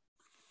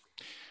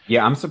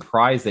 Yeah, I'm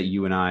surprised that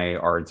you and I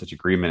are in such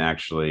agreement,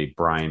 actually,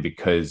 Brian,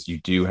 because you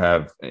do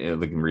have,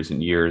 like in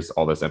recent years,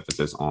 all this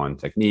emphasis on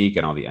technique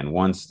and all the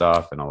N1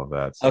 stuff and all of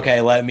that. So. Okay,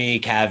 let me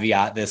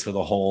caveat this with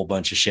a whole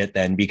bunch of shit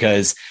then,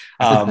 because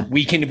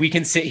we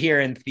can sit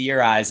here and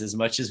theorize as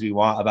much as we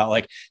want about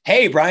like,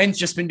 hey, Brian's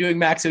just been doing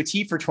Max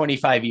OT for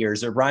 25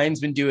 years, or Brian's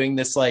been doing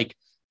this like,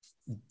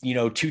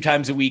 2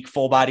 times a week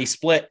full body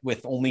split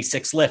with only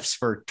 6 lifts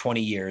for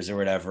 20 years or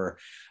whatever.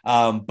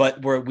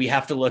 But we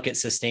have to look at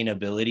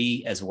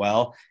sustainability as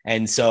well.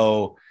 And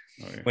so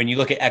when you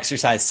look at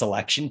exercise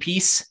selection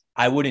piece,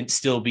 I wouldn't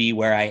still be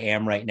where I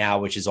am right now,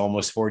 which is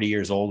almost 40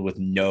 years old with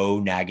no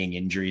nagging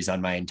injuries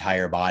on my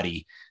entire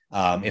body.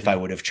 If I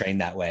would have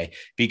trained that way,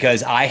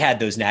 because I had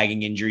those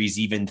nagging injuries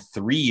even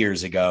 3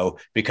 years ago,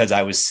 because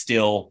I was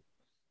still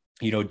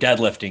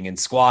deadlifting and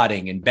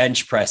squatting and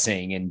bench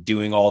pressing and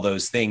doing all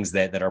those things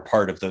that are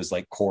part of those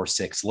like core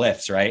 6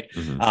 lifts. Right.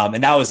 Mm-hmm.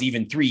 And that was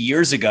even 3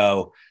 years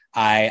ago.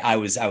 I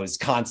was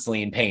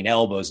constantly in pain,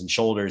 elbows and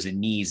shoulders and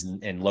knees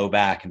and low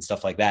back and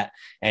stuff like that.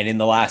 And in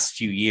the last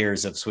few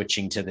years of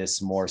switching to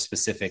this more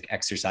specific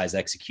exercise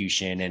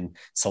execution and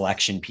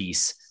selection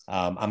piece,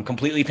 I'm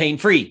completely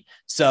pain-free.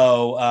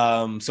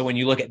 So when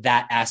you look at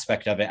that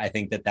aspect of it, I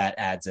think that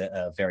adds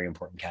a very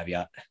important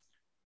caveat.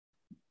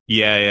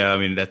 Yeah. I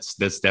mean, that's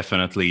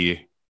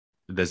definitely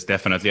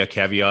a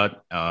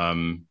caveat.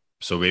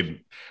 So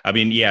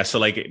so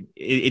like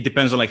it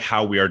depends on like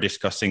how we are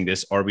discussing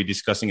this. Are we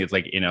discussing it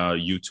like in a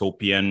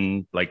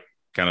utopian, like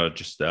kind of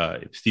just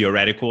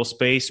theoretical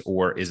space,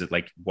 or is it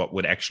like what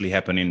would actually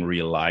happen in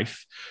real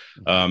life?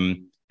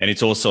 And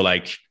it's also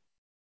like,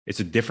 it's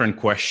a different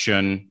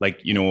question,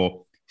 like,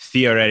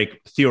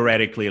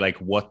 theoretically, like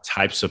what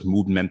types of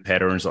movement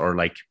patterns are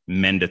like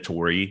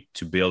mandatory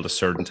to build a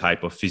certain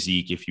type of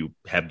physique if you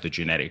have the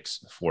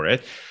genetics for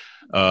it,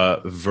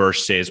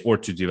 versus, or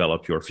to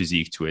develop your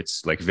physique to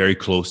its like very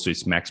close to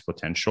its max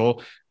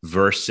potential,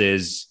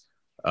 versus,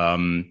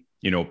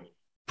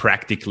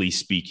 practically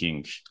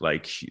speaking,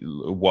 like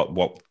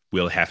what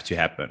will have to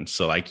happen.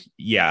 So like,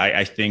 yeah,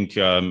 I think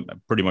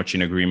pretty much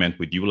in agreement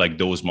with you, like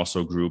those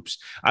muscle groups,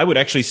 I would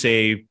actually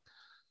say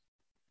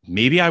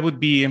maybe I would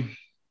be.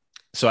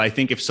 So I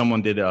think if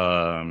someone did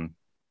an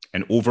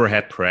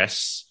overhead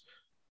press,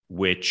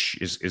 which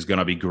is going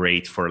to be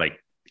great for like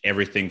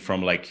everything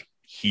from like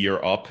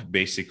here up,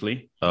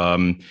 basically,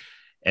 and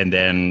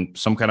then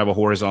some kind of a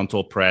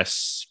horizontal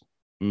press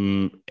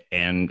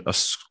and a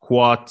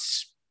squat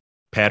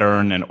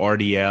pattern and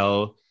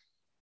RDL.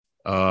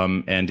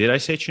 And did I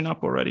say chin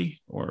up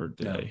already, or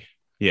did I?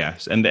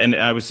 Yes, and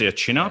I would say a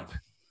chin up.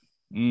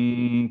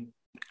 I'm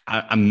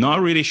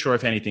not really sure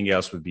if anything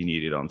else would be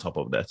needed on top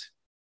of that.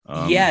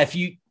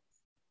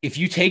 If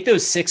you take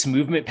those 6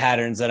 movement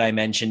patterns that I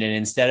mentioned, and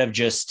instead of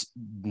just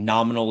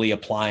nominally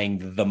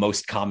applying the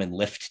most common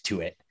lift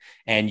to it,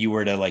 and you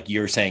were to, like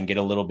you're saying, get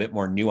a little bit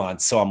more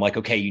nuance. So I'm like,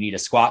 okay, you need a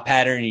squat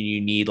pattern and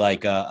you need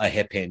like a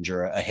hip hinge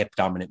or a hip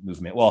dominant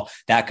movement. Well,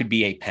 that could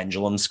be a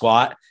pendulum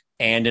squat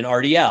and an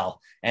RDL.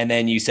 And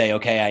then you say,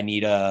 okay, I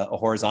need a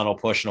horizontal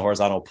push and a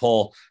horizontal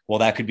pull. Well,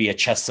 that could be a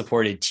chest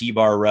supported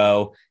T-bar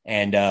row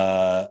and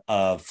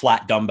a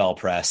flat dumbbell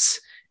press.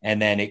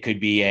 And then it could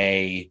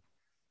be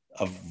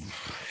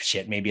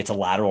maybe it's a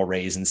lateral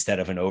raise instead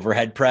of an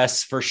overhead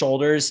press for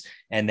shoulders.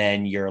 And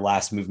then your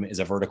last movement is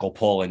a vertical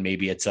pull. And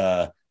maybe it's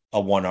a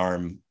one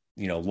arm,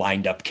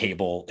 lined up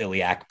cable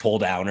iliac pull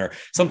down or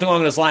something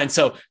along those lines.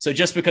 So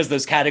just because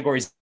those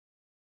categories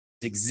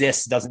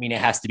exist doesn't mean it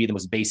has to be the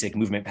most basic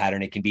movement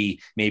pattern. It can be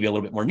maybe a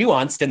little bit more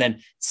nuanced. And then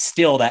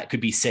still that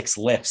could be 6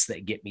 lifts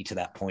that get me to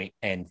that point.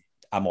 And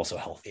I'm also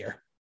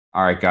healthier.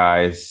 All right,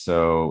 guys.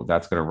 So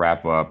that's going to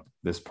wrap up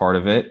this part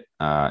of it.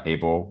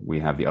 Abel,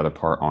 we have the other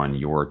part on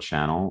your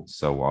channel.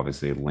 So we'll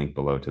obviously link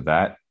below to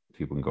that.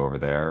 People can go over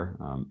there.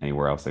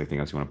 Anywhere else, anything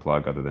else you want to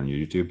plug other than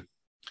YouTube?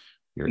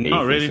 Your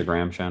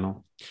Instagram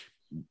channel?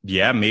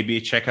 Yeah, maybe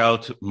check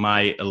out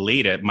my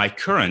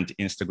current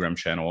Instagram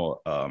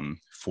channel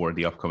for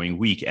the upcoming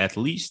week at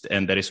least,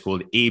 and that is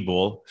called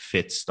Abel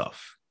Fit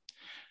Stuff.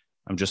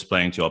 I'm just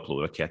planning to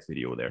upload a cat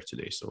video there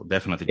today, so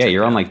definitely. Yeah,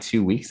 you're on like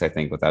 2 weeks, I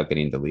think, without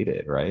getting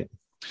deleted, right?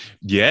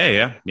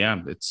 Yeah.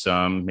 It's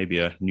maybe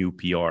a new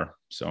PR,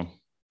 so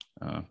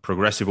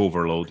progressive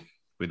overload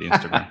with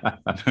Instagram.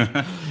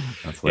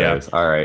 That's hilarious. Yeah. All right.